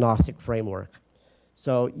diagnostic framework.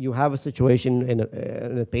 So you have a situation in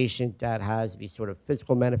a patient that has these sort of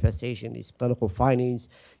physical manifestation, these clinical findings.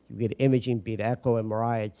 You get imaging, beta echo,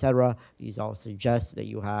 MRI, et cetera. These all suggest that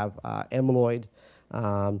you have amyloid.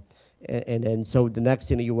 And then so the next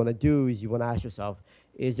thing that you want to do is you want to ask yourself,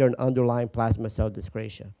 is there an underlying plasma cell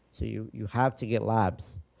dyscrasia? So you have to get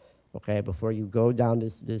labs. Okay, before you go down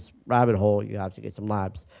this rabbit hole, you have to get some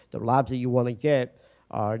labs. The labs that you want to get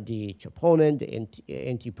are the troponin, the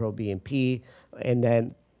NT-proBNP, and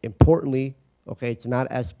then importantly, okay, it's not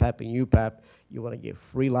SPEP and UPEP. You want to get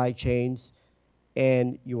free light chains,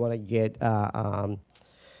 and you want to get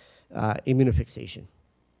immunofixation,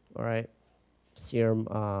 all right, serum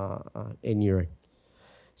in urine.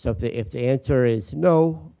 So if the answer is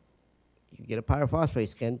no, you get a pyrophosphate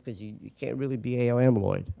scan because you can't really be AL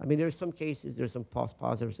amyloid. I mean, there's some cases, there's some false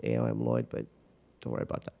positives AL amyloid, but don't worry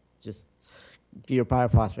about that. Just get your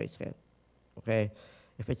pyrophosphate scan, okay?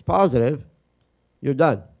 If it's positive, you're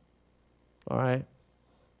done, all right?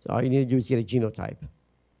 So all you need to do is get a genotype,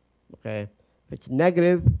 okay? If it's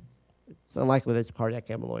negative, it's unlikely that it's cardiac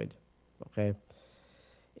amyloid, okay?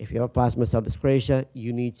 If you have a plasma cell dyscrasia,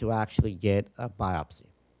 you need to actually get a biopsy,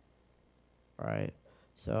 all right?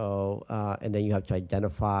 So, and then you have to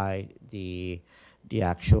identify the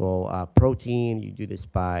actual protein. You do this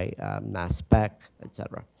by mass spec, et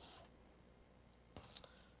cetera.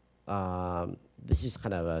 This is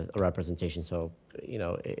kind of a representation. So, you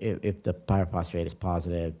know, if the pyrophosphate is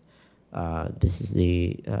positive, this is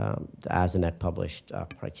the ASNEC published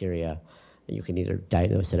criteria. You can either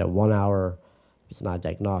diagnose it at 1 hour. If it's not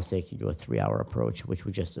diagnostic, you do a 3-hour approach, which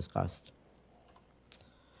we just discussed.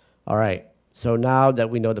 All right. So now that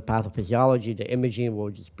we know the pathophysiology, the imaging, we'll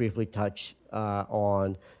just briefly touch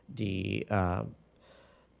on the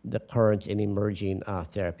current and emerging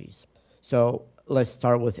therapies. So let's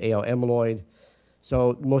start with AL amyloid.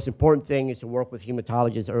 So the most important thing is to work with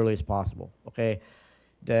hematology as early as possible, okay?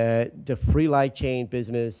 The free light chain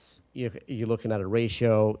business, you're looking at a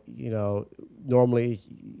ratio, you know, normally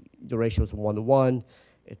the ratio is 1-to-1.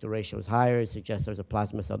 If the ratio is higher, it suggests there's a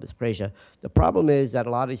plasma cell dyscrasia. The problem is that a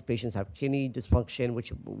lot of these patients have kidney dysfunction,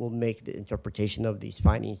 which will make the interpretation of these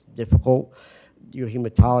findings difficult. Your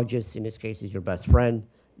hematologist, in this case, is your best friend.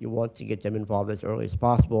 You want to get them involved as early as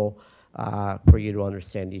possible for you to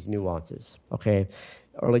understand these nuances, okay?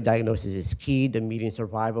 Early diagnosis is key. The median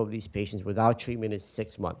survival of these patients without treatment is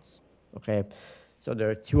 6 months, okay? So there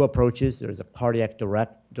are 2 approaches. There's a cardiac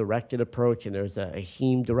directed approach, and there's a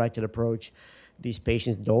heme-directed approach. These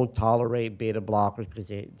patients don't tolerate beta blockers because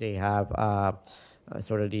they have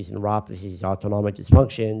sort of these neuropathies, these autonomic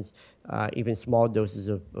dysfunctions. Even small doses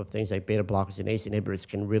of things like beta blockers and ACE inhibitors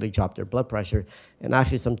can really drop their blood pressure. And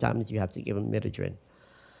actually, sometimes you have to give them midodrine.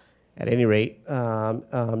 At any rate,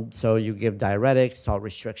 so you give diuretics, salt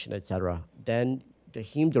restriction, et cetera. Then the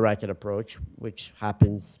heme-directed approach, which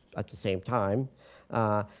happens at the same time,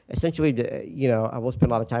 essentially, you know, I won't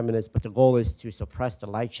spend a lot of time on this, but the goal is to suppress the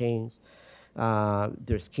light chains.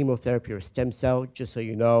 There's chemotherapy or stem cell. Just so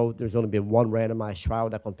you know, there's only been one randomized trial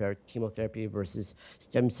that compared chemotherapy versus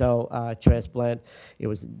stem cell transplant. It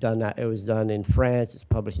was done. It was done in France. It's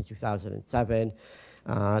published in 2007.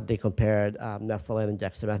 They compared nephrolin and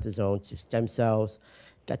dexamethasone to stem cells.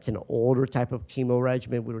 That's an older type of chemo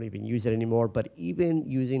regimen. We don't even use it anymore. But even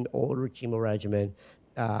using older chemo regimen,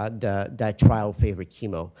 that trial favored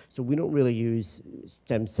chemo. So we don't really use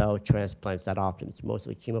stem cell transplants that often. It's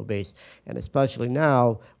mostly chemo-based. And especially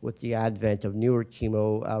now with the advent of newer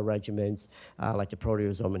chemo regimens, like the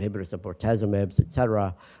proteasome inhibitors, the bortezomibs, et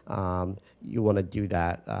cetera, you want to do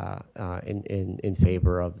that in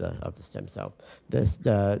favor of the stem cell.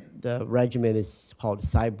 The regimen is called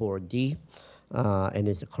Cyborg-D, and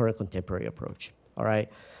is a current contemporary approach. All right.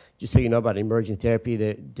 Just so you know about emerging therapy,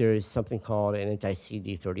 there is something called an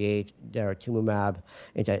anti-CD38 daratumumab.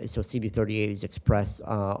 So CD38 is expressed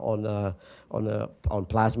on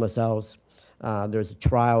plasma cells. There's a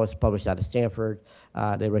trial that's published out of Stanford.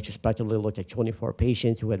 They retrospectively looked at 24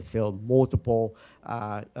 patients who had failed multiple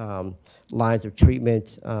lines of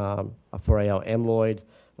treatment for AL amyloid.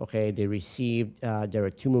 Okay, they received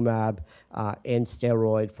daratumumab and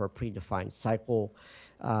steroid for a predefined cycle.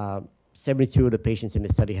 72 of the patients in the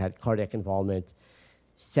study had cardiac involvement.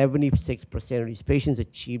 76% of these patients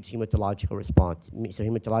achieved hematological response. So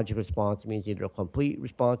hematological response means either a complete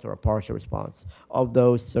response or a partial response. Of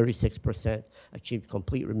those, 36% achieved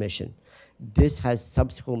complete remission. This has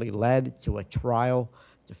subsequently led to a trial,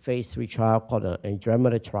 the phase 3 trial called an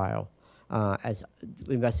Andromeda trial, as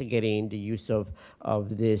investigating the use of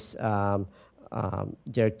this daratumumab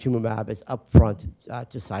as upfront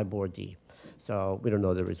to Cyborg-D. So we don't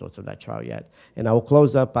know the results of that trial yet. And I will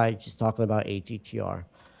close up by just talking about ATTR.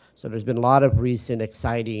 So there's been a lot of recent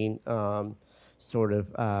exciting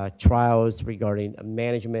trials regarding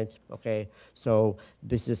management, okay? So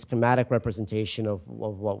this is schematic representation of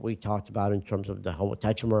what we talked about in terms of the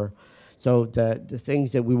homotetramer. So the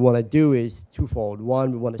things that we want to do is twofold.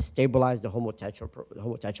 One, we want to stabilize the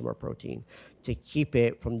homotetramer protein to keep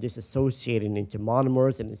it from dissociating into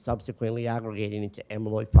monomers and then subsequently aggregating into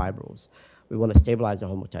amyloid fibrils. We want to stabilize the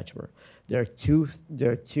homotetramer. There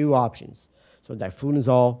are two options. So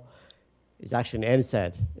diflunisal is actually an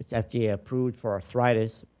NSAID. It's FDA approved for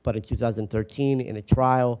arthritis, but in 2013 in a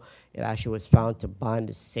trial, it actually was found to bind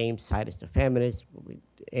the same site as tafamidis,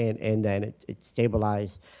 and then it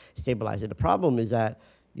stabilized it. The problem is that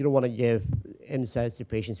you don't want to give NSAIDs to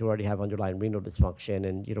patients who already have underlying renal dysfunction,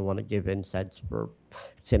 and you don't want to give NSAIDs for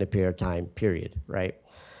extended period of time, period, right?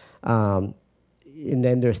 And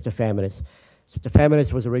then there's tafamidis. So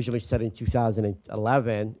tafamidis was originally studied in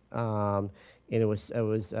 2011, and it was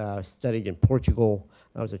studied in Portugal.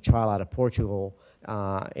 That was a trial out of Portugal,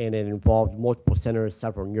 and it involved multiple centers,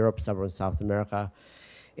 several in Europe, several in South America.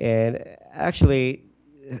 And actually,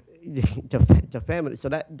 tafamidis, so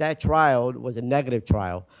that trial was a negative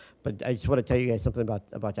trial, but I just want to tell you guys something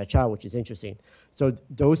about that trial, which is interesting. So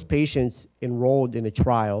those patients enrolled in a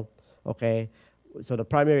trial, okay, so the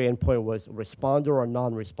primary endpoint was responder or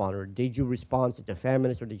non-responder. Did you respond to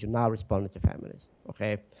tafamidis or did you not respond to tafamidis?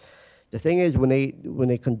 Okay. The thing is, when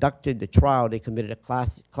they conducted the trial, they committed a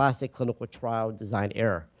classic clinical trial design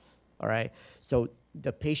error. All right. So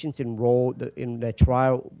the patients enrolled in that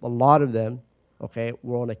trial, a lot of them, okay,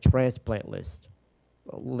 were on a transplant list,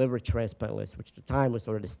 a liver transplant list, which at the time was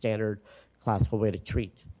sort of the standard classical way to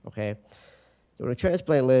treat. Okay. They were on a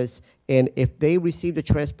transplant list, and if they received a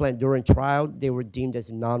transplant during trial, they were deemed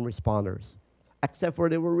as non-responders, except for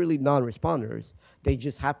they were really non-responders. They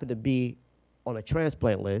just happened to be on a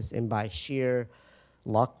transplant list, and by sheer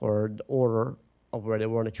luck or order of where they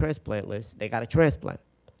were on a transplant list, they got a transplant.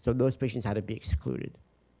 So those patients had to be excluded,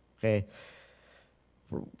 okay?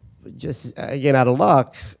 Just, again, out of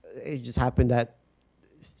luck, it just happened that,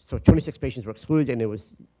 so 26 patients were excluded, and it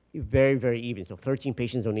was very, very even. So 13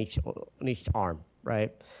 patients on each arm,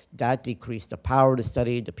 right? That decreased the power of the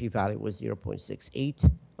study. The p-value was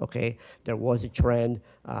 0.68, okay? There was a trend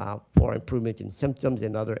for improvement in symptoms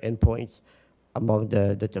and other endpoints among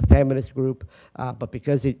the tafamidis group, but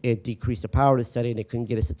because it decreased the power of the study and it couldn't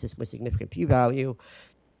get a statistically significant p-value,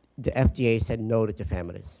 the FDA said no to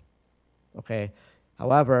tafamidis, okay?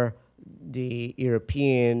 However, the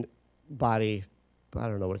European body, I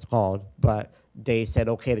don't know what it's called, but they said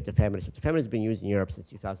okay to tafamidis. So tafamidis has been used in Europe since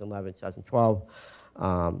 2011, 2012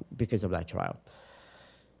 because of that trial.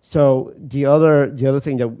 So the other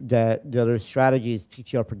thing the other strategy is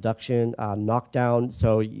TTR production knockdown.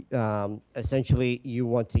 So essentially, you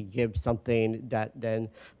want to give something that then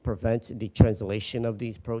prevents the translation of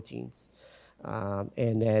these proteins.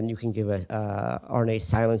 And then you can give a RNA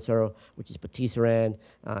silencer, which is patisiran.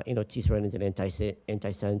 Patisiran is an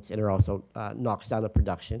antisense, and it also knocks down the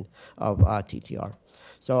production of TTR.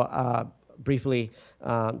 So briefly,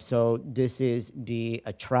 so this is the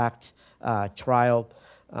ATTRACT trial.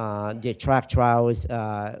 The ATTRACT trial is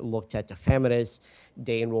looked at tafamidis.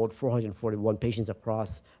 They enrolled 441 patients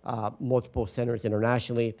across multiple centers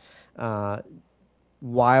internationally.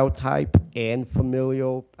 Wild type and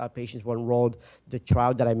familial patients were enrolled. The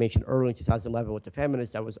trial that I mentioned earlier in 2011 with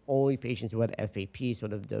tafamidis, that was only patients who had FAP, so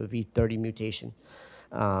the V30 mutation.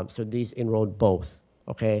 So these enrolled both.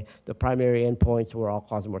 Okay, the primary endpoints were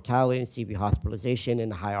all-cause mortality and CV hospitalization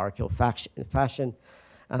in a hierarchical fashion.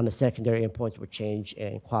 And the secondary endpoints were change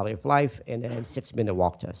in quality of life and then 6-minute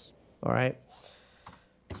walk test. All right.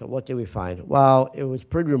 So what did we find? Well, it was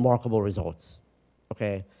pretty remarkable results.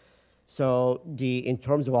 Okay. So in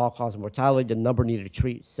terms of all-cause mortality, the number needed to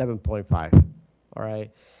treat 7.5. All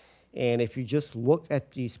right. And if you just look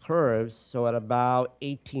at these curves, so at about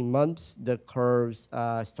 18 months, the curves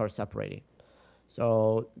start separating.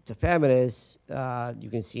 So tafamidis, you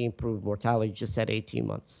can see improved mortality just at 18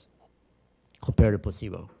 months compared to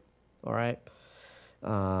placebo. All right.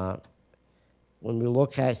 When we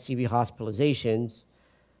look at CV hospitalizations,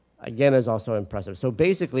 again, is also impressive. So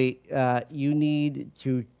basically, you need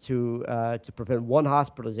to prevent one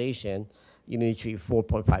hospitalization, you need to treat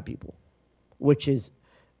 4.5 people, which is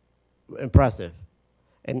impressive.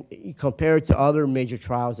 And compared to other major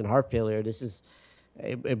trials in heart failure, this is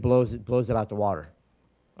it blows it out the water.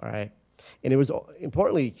 All right. And it was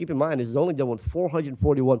importantly, keep in mind, this is only done with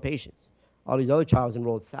 441 patients. All these other trials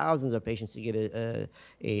enrolled thousands of patients to get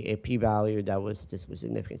a p-value that was statistically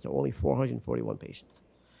significant. So only 441 patients.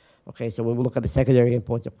 Okay, so when we look at the secondary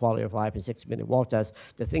endpoints of quality of life and 6-minute walk test,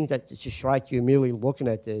 the thing that should strike you immediately looking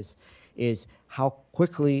at this is how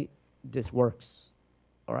quickly this works.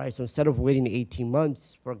 All right, so instead of waiting 18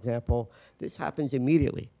 months, for example, this happens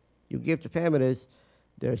immediately. You give tafamidis,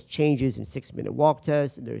 there's changes in 6-minute walk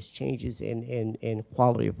test, there's changes in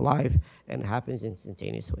quality of life, and it happens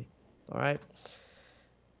instantaneously. All right,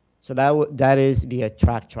 so that is the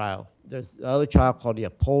ATTRACT trial. There's another trial called the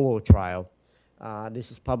Apollo trial.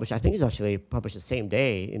 This is published, I think it's actually published the same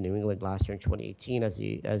day in New England last year in 2018 as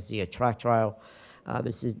the ATTRACT trial.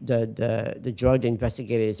 This is the drug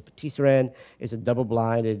investigated is patisiran. It's a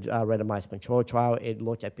double-blinded randomized control trial. It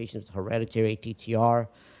looked at patients with hereditary TTR.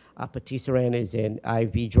 Patisiran is an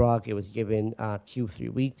IV drug. It was given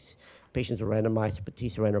Q3 weeks. Patients were randomized to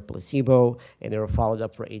patisiran or placebo, and they were followed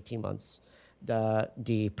up for 18 months.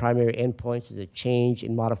 The primary endpoint is a change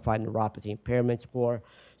in modified neuropathy impairment score.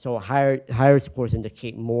 So higher scores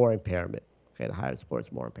indicate more impairment. Okay, the higher score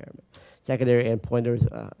is more impairment. Secondary endpoint, there's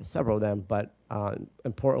several of them, but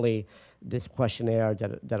importantly, this questionnaire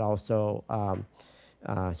that also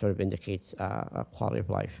sort of indicates quality of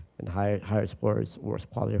life, and higher scores, worse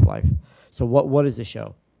quality of life. So what does it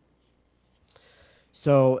show?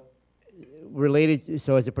 So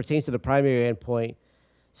so as it pertains to the primary endpoint,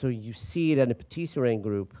 so you see that in the patisiran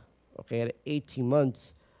group, okay, at 18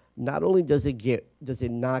 months, not only does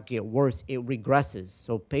it not get worse, it regresses.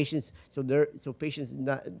 So patients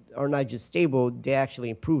are not just stable; they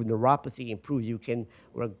actually improve. Neuropathy improves. You can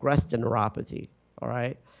regress the neuropathy. All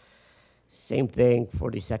right. Same thing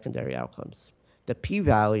for the secondary outcomes. The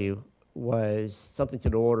p-value was something to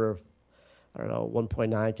the order of, I don't know,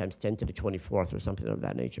 1.9 times 10 to the 24th or something of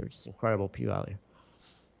that nature. Just incredible p-value.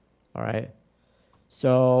 All right.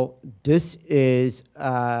 So this is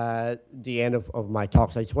the end of my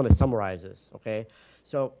talk. So I just want to summarize this, okay?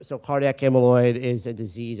 So cardiac amyloid is a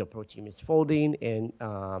disease of protein misfolding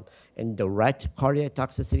and direct cardiac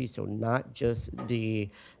toxicity, so not just the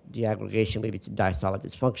aggregation leading to diastolic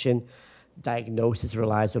dysfunction. Diagnosis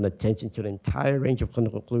relies on attention to the entire range of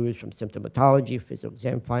clinical clues from symptomatology, physical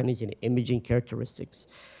exam findings, and imaging characteristics.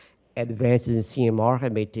 Advances in CMR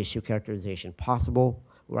have made tissue characterization possible,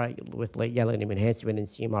 right, with late gadolinium enhancement and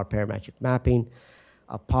CMR parametric mapping.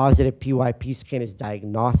 A positive PYP scan is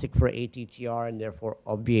diagnostic for ATTR and therefore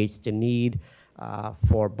obviates the need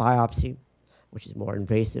for biopsy, which is more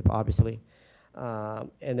invasive, obviously.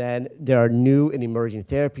 And then there are new and emerging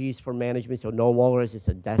therapies for management, so no longer is this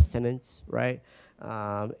a death sentence, right?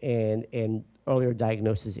 And earlier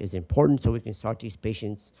diagnosis is important, so we can start these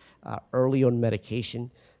patients early on medication.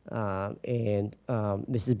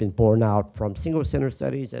 This has been borne out from single-center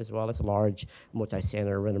studies as well as large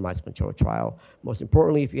multi-center randomized control trial. Most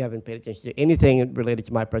importantly, if you haven't paid attention to anything related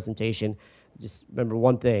to my presentation, just remember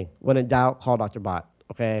one thing: when in doubt, call Dr. Bott,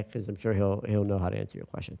 okay? Because I'm sure he'll know how to answer your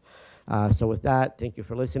question. So with that, thank you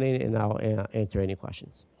for listening, and I'll answer any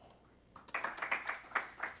questions.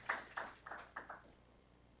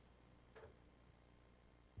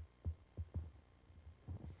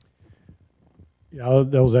 Yeah,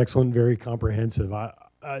 that was excellent, very comprehensive.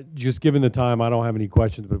 Just given the time, I don't have any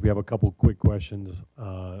questions, but if we have a couple quick questions,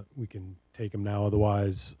 we can take them now.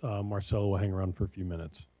 Otherwise, Marcelo will hang around for a few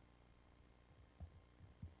minutes.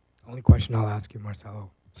 Only question I'll ask you,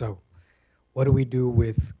 Marcelo. So, what do we do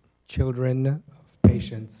with children of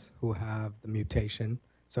patients who have the mutation?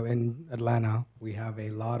 So in Atlanta, we have a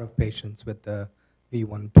lot of patients with the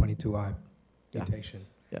V122I mutation.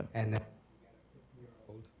 Yeah. And then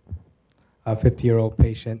a 50-year-old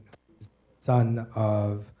patient, son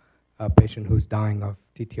of a patient who's dying of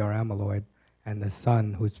TTR amyloid, and the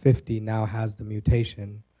son who's 50 now has the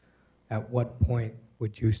mutation. At what point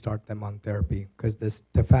would you start them on therapy? Because this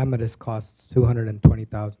tafamidis costs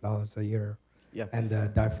 $220,000 a year. Yeah. And the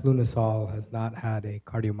diflunisal has not had a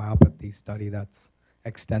cardiomyopathy study that's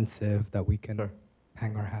extensive that we can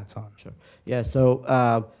hang our hats on. Sure. Yeah,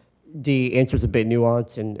 so the answer is a bit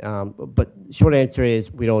nuanced, but short answer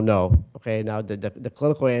is we don't know. Okay, now the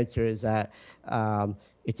clinical answer is that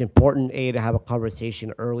it's important, A, to have a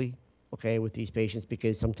conversation early, okay, with these patients,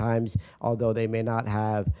 because sometimes, although they may not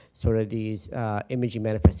have sort of these imaging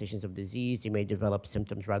manifestations of disease, they may develop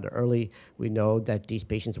symptoms rather early. We know that these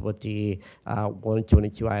patients with the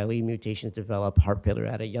 122 ILE mutations develop heart failure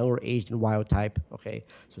at a younger age than wild type, okay?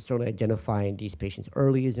 So certainly identifying these patients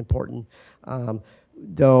early is important.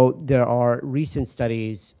 Though there are recent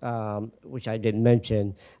studies, which I didn't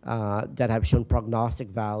mention, that have shown prognostic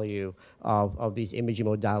value of these imaging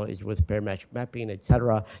modalities with parametric mapping, et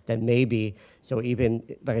cetera, that maybe, so even,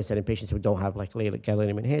 like I said, in patients who don't have like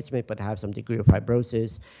gadolinium enhancement, but have some degree of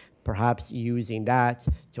fibrosis, perhaps using that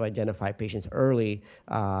to identify patients early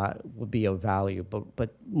would be of value.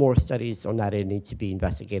 But more studies on that end need to be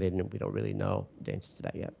investigated, and we don't really know the answer to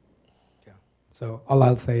that yet. Yeah. So all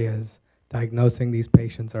I'll say is, diagnosing these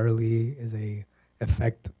patients early is a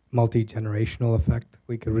multi-generational effect.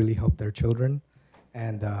 We could really help their children.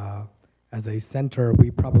 And as a center, we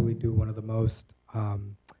probably do one of the most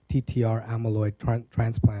TTR amyloid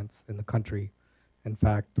transplants in the country. In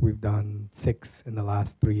fact, we've done 6 in the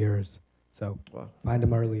last 3 years. So find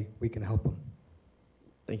them early, we can help them.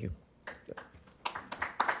 Thank you.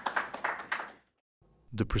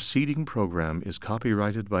 The preceding program is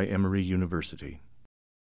copyrighted by Emory University.